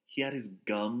he had his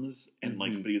gums and but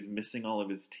he was missing all of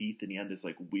his teeth and he had this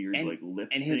weird lip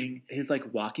and thing. His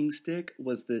walking stick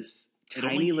was this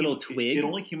tiny little twig. It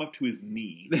only came up to his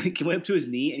knee. It came up to his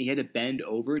knee and he had to bend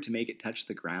over to make it touch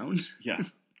the ground. Yeah.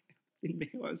 I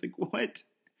was like, what?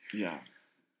 Yeah.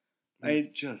 I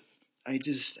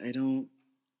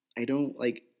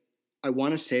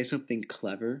want to say something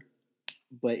clever,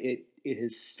 but it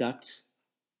has sucked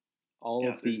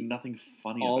there's nothing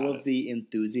funny all about of the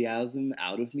enthusiasm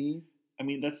out of me. I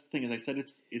mean, that's the thing. As I said,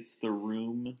 it's the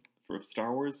Room for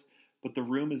Star Wars, but the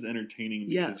Room is entertaining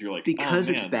because you're because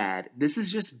oh, man, it's bad. This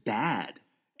is just bad.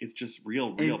 It's just real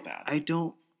bad. I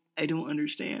don't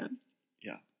understand.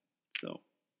 Yeah. So,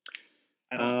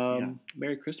 yeah.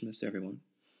 Merry Christmas, everyone,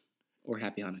 or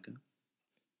Happy Hanukkah.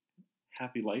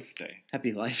 Happy Life Day.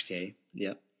 Happy Life Day.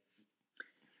 Yep.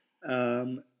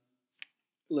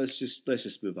 Let's just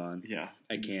move on. Yeah.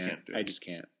 I just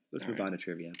can't. Let's move on to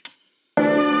trivia. To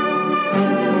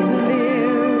live,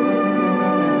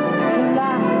 to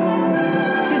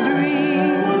laugh, to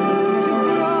dream, to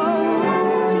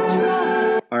grow, to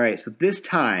trust. All right, so this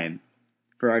time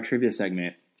for our trivia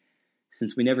segment,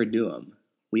 since we never do them,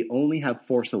 we only have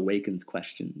Force Awakens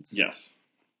questions. Yes.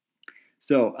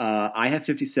 So I have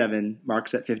 57.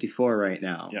 Mark's at 54 right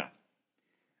now. Yeah.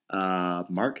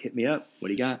 Mark, hit me up. What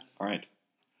do you got? All right.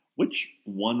 Which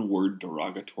one-word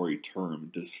derogatory term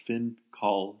does Finn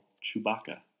call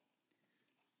Chewbacca?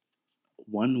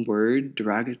 One-word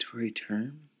derogatory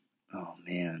term? Oh,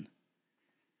 man.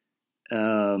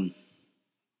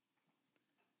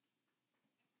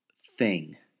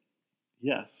 Thing.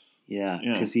 Yes. Yeah,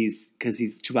 because he's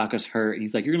Chewbacca's hurt, and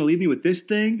he's like, "You're gonna leave me with this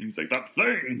thing?" And he's like, "That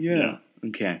thing." Yeah.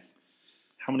 Okay.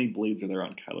 How many blades are there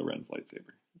on Kylo Ren's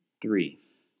lightsaber? 3.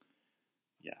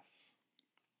 Yes.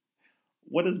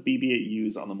 What does BB-8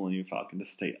 use on the Millennium Falcon to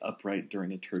stay upright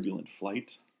during a turbulent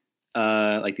flight?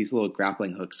 These little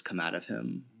grappling hooks come out of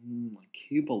him. Like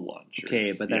cable launchers.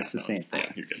 Okay, but that's the same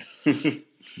thing. You're good.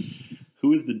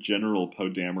 Who is the general Poe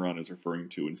Dameron is referring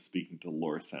to when speaking to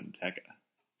Lor San Tekka?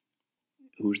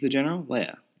 Who's the general?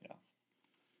 Leia. Yeah.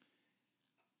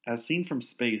 As seen from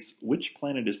space, which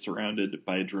planet is surrounded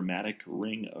by a dramatic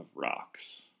ring of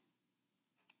rocks?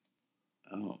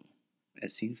 Oh,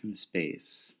 as seen from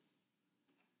space.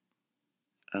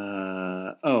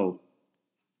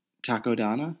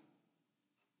 Takodana?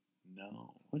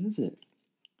 No. What is it?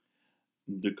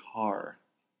 Dakar.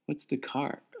 What's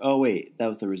Dakar? Oh, wait, that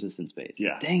was the Resistance base.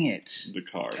 Yeah. Dang it.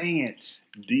 Dakar. Dang it.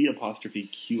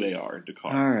 D''QAR,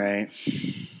 Dakar. All right.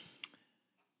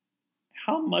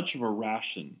 How much of a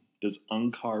ration does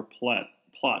Unkar Plot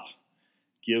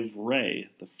give Rey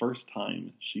the first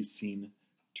time she's seen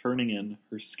turning in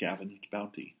her scavenged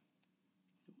bounty?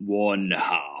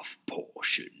 1/2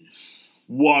 portion.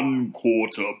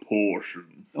 1/4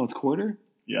 portion. Oh, it's quarter?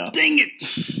 Yeah. Dang it!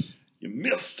 You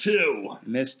missed 2.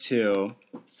 Missed 2.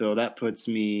 So that puts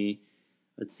me,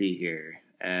 let's see here,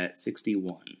 at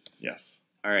 61. Yes.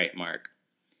 All right, Mark.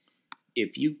 Even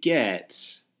if you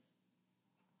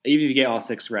get all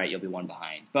 6 right, you'll be 1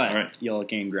 behind. But you'll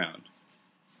gain ground.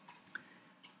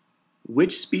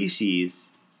 Which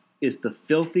species is the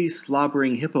filthy,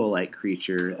 slobbering hippo-like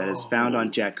creature that is found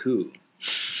on Jakku?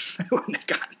 I wouldn't have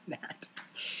gotten that.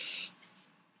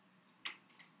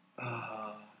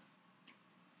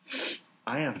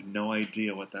 I have no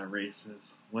idea what that race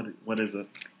is. What is it?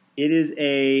 It is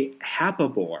a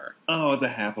hapabore. Oh, it's a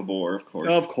hapabore, of course.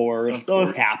 Of course.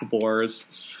 Those hapabores.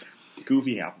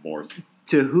 Goofy hapabores.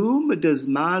 To whom does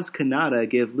Maz Kanata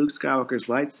give Luke Skywalker's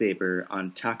lightsaber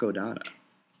on Takodana?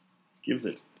 Gives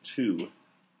it to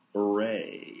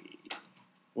Rey.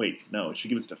 Wait, no, she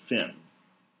gives it to Finn.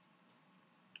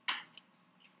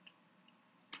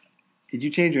 Did you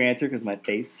change your answer because of my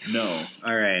face? No.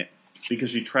 All right.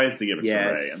 Because she tries to give it to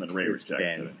Rey, and then Rey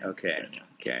rejects Finn. it. Okay. Finn, yeah.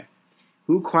 Okay.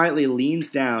 Who quietly leans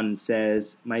down and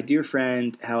says, "My dear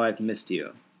friend, how I've missed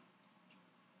you"?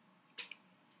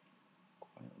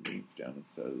 Quietly leans down and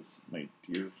says, "My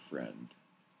dear friend,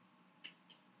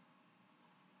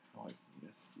 how I've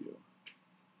missed you."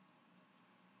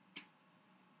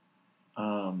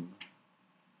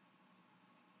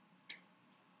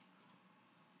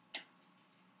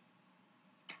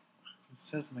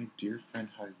 says, "My dear friend,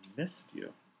 how I missed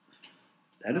you."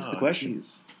 That is the question.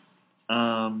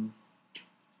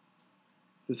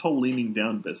 This whole leaning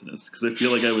down business, because I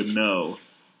feel like I would know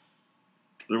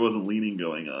there wasn't leaning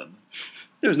going on.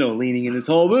 There's no leaning in this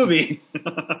whole movie.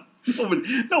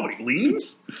 Nobody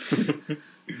leans.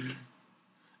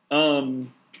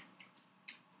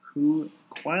 Who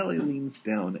quietly leans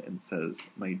down and says,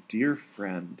 "My dear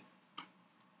friend."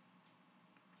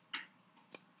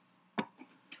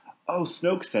 Oh,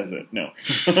 Snoke says it. No.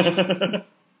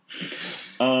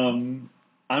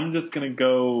 I'm just gonna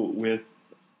go with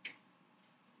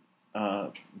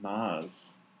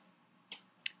Maz.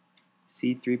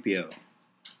 C-3PO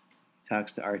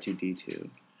talks to R2-D2.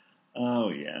 Oh,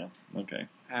 yeah. Okay.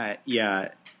 Yeah,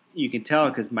 you can tell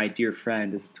because my dear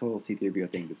friend is a total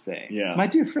C-3PO thing to say. Yeah. My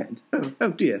dear friend. Oh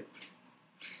dear.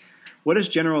 What does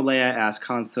General Leia ask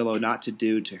Han Solo not to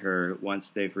do to her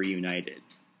once they've reunited?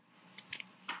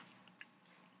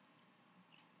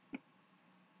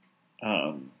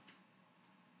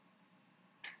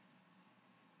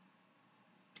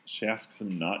 She asks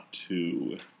him not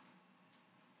to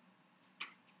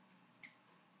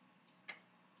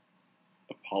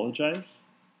apologize?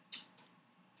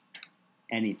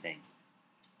 Anything.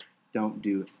 Don't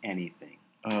do anything.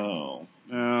 Oh.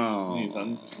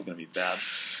 Oh. This is going to be bad.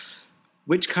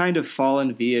 Which kind of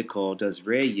fallen vehicle does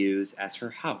Rey use as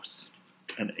her house?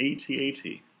 An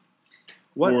AT-AT.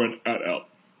 What? Or an AT-AT.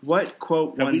 What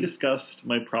quote? Have we discussed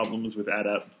my problems with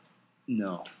AT-AT?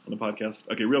 No. On the podcast?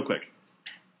 Okay, real quick.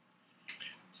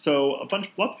 So,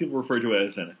 lots of people refer to it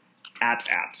as an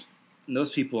AT-AT. And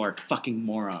those people are fucking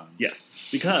morons. Yes,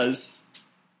 because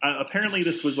apparently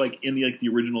this was like in the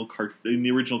original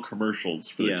commercials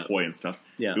for the toy and stuff.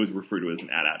 Yeah. It was referred to as an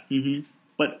AT-AT. Mm-hmm.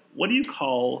 But what do you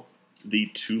call the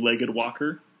two-legged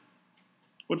walker?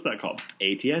 What's that called?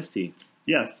 ATST.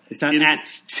 Yes. It's not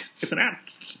ATST. It's an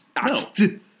ATST. No.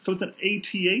 So it's an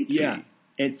AT-AT. Yeah.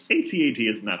 It's AT-AT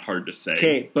isn't that hard to say.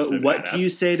 Okay, but what do you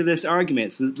say to this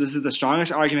argument? So this is the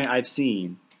strongest argument I've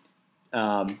seen.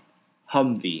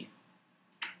 Humvee.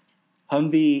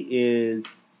 Humvee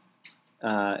is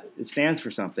it stands for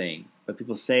something, but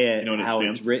people say it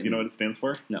it's written. You know what it stands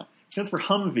for? No. It stands for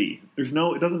Humvee.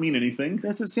 It doesn't mean anything.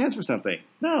 That's what it stands for something.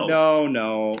 No.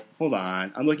 No. Hold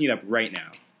on. I'm looking it up right now.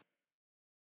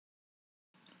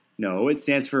 No, it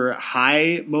stands for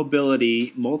High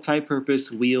Mobility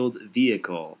Multi-Purpose Wheeled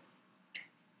Vehicle,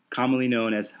 commonly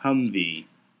known as Humvee.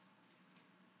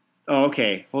 Oh,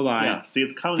 okay. Hold on. Yeah, see,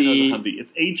 it's commonly known as a Humvee.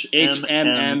 It's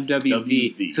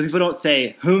HMMWV. So people don't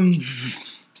say Humvee.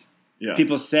 Yeah.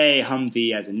 People say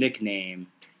Humvee as a nickname.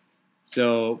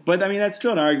 So, but I mean, that's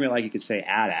still an argument like you could say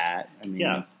AT-AT. I mean,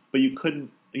 yeah, but you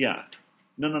couldn't,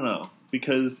 No.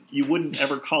 Because you wouldn't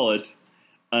ever call it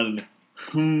an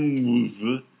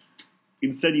Humvee.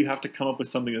 Instead, you have to come up with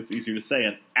something that's easier to say.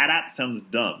 And AT-AT sounds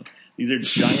dumb. These are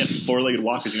giant four-legged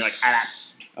walkers. And you're like, AT-AT.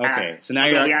 Okay, so now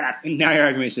your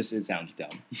argument is just it sounds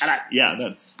dumb. Yeah,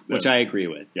 that's which I agree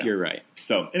with. Yeah. You're right.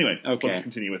 So anyway, let's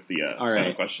continue with the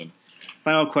final question.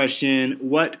 Final question: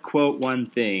 what quote one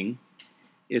thing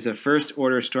is a First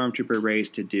Order stormtrooper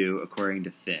raised to do according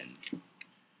to Finn?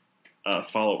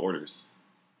 Follow orders.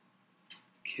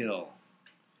 Kill.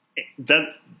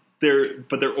 But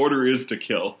their order is to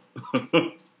kill.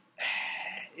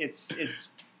 It's.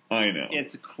 I know.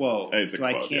 It's a quote. I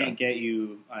can't get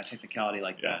you on a technicality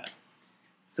like that.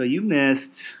 So you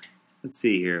missed, let's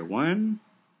see here, 1,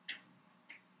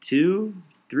 2,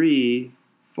 3,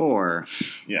 4.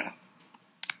 Yeah.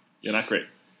 Yeah, not great.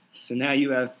 So now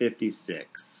you have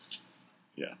 56.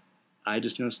 Yeah. I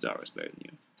just know Star Wars better than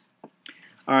you.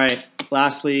 All right.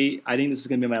 Lastly, I think this is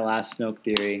going to be my last Snoke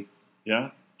theory. Yeah?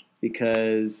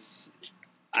 Because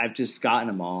I've just gotten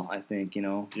them all, I think,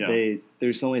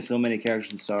 There's only so many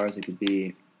characters in Star Wars it could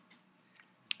be.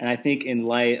 And I think in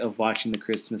light of watching the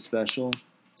Christmas special,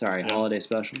 holiday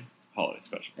special.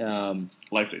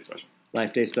 Life Day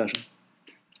special.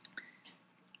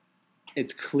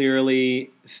 It's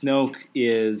clearly Snoke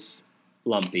is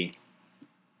Lumpy.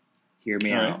 Hear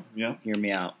me out. Right. Yeah. Hear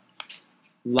me out.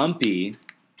 Lumpy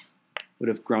would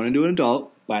have grown into an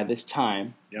adult by this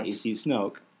time that you see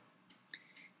Snoke.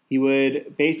 He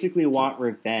would basically want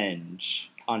revenge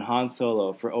on Han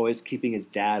Solo for always keeping his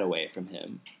dad away from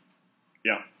him.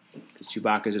 Yeah. Because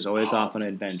Chewbacca's just always off on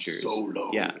adventures.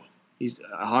 Solo. Yeah.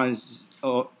 Chewbacca,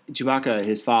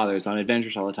 his father, is on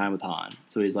adventures all the time with Han.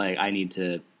 So he's like,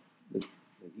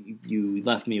 you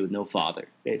left me with no father,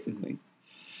 basically.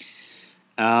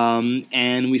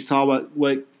 And we saw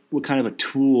what kind of a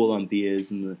tool Lumpy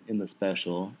is in the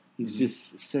special. He's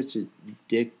just such a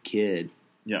dick kid.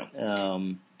 Yeah.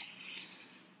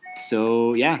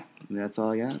 So yeah, that's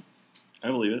all I got. I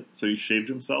believe it. So he shaved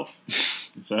himself?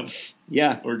 Is that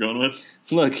yeah. what we're going with?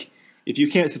 Look, if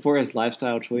you can't support his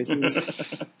lifestyle choices...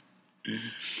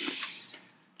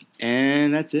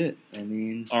 And that's it. I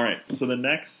mean... All right, so the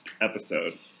next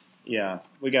episode... Yeah,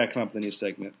 we got to come up with a new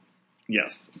segment.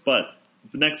 Yes, but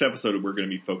the next episode we're going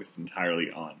to be focused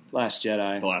entirely on... Last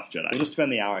Jedi. The Last Jedi. We'll just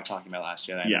spend the hour talking about Last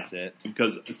Jedi, and that's it.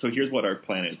 Because, so here's what our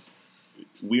plan is.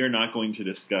 We are not going to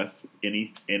discuss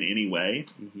in any way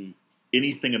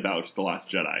anything about The Last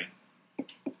Jedi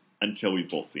until we've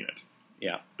both seen it.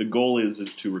 Yeah. The goal is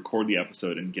to record the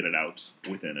episode and get it out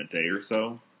within a day or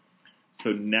so.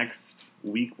 So next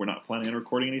week, we're not planning on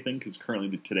recording anything because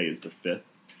currently today is the 5th.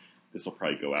 This will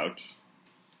probably go out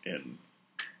in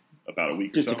about a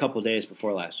week Just or so. a couple days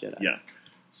before Last Jedi. Yeah.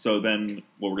 So then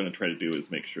what we're going to try to do is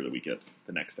make sure that we get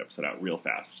the next episode out real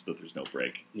fast so that there's no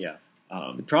break. Yeah.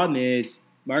 The problem is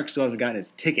Mark still hasn't gotten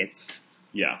his tickets.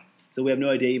 Yeah. So we have no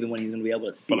idea even when he's going to be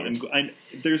able to see it.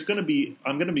 I'm going to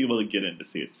be able to get in to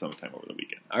see it sometime over the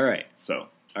weekend. All right. So.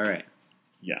 All right.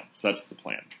 Yeah. So that's the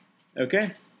plan.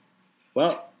 Okay.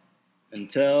 Well,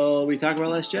 until we talk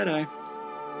about Last Jedi,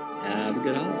 have a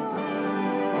good holiday.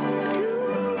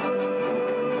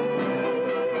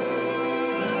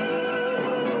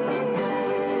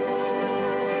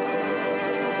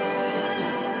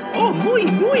 Oh,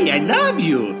 muy, I love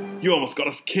you. You almost got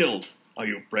us killed. Are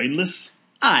you brainless?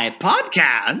 I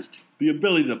podcast. The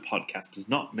ability to podcast does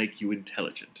not make you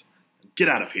intelligent. Get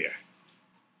out of here.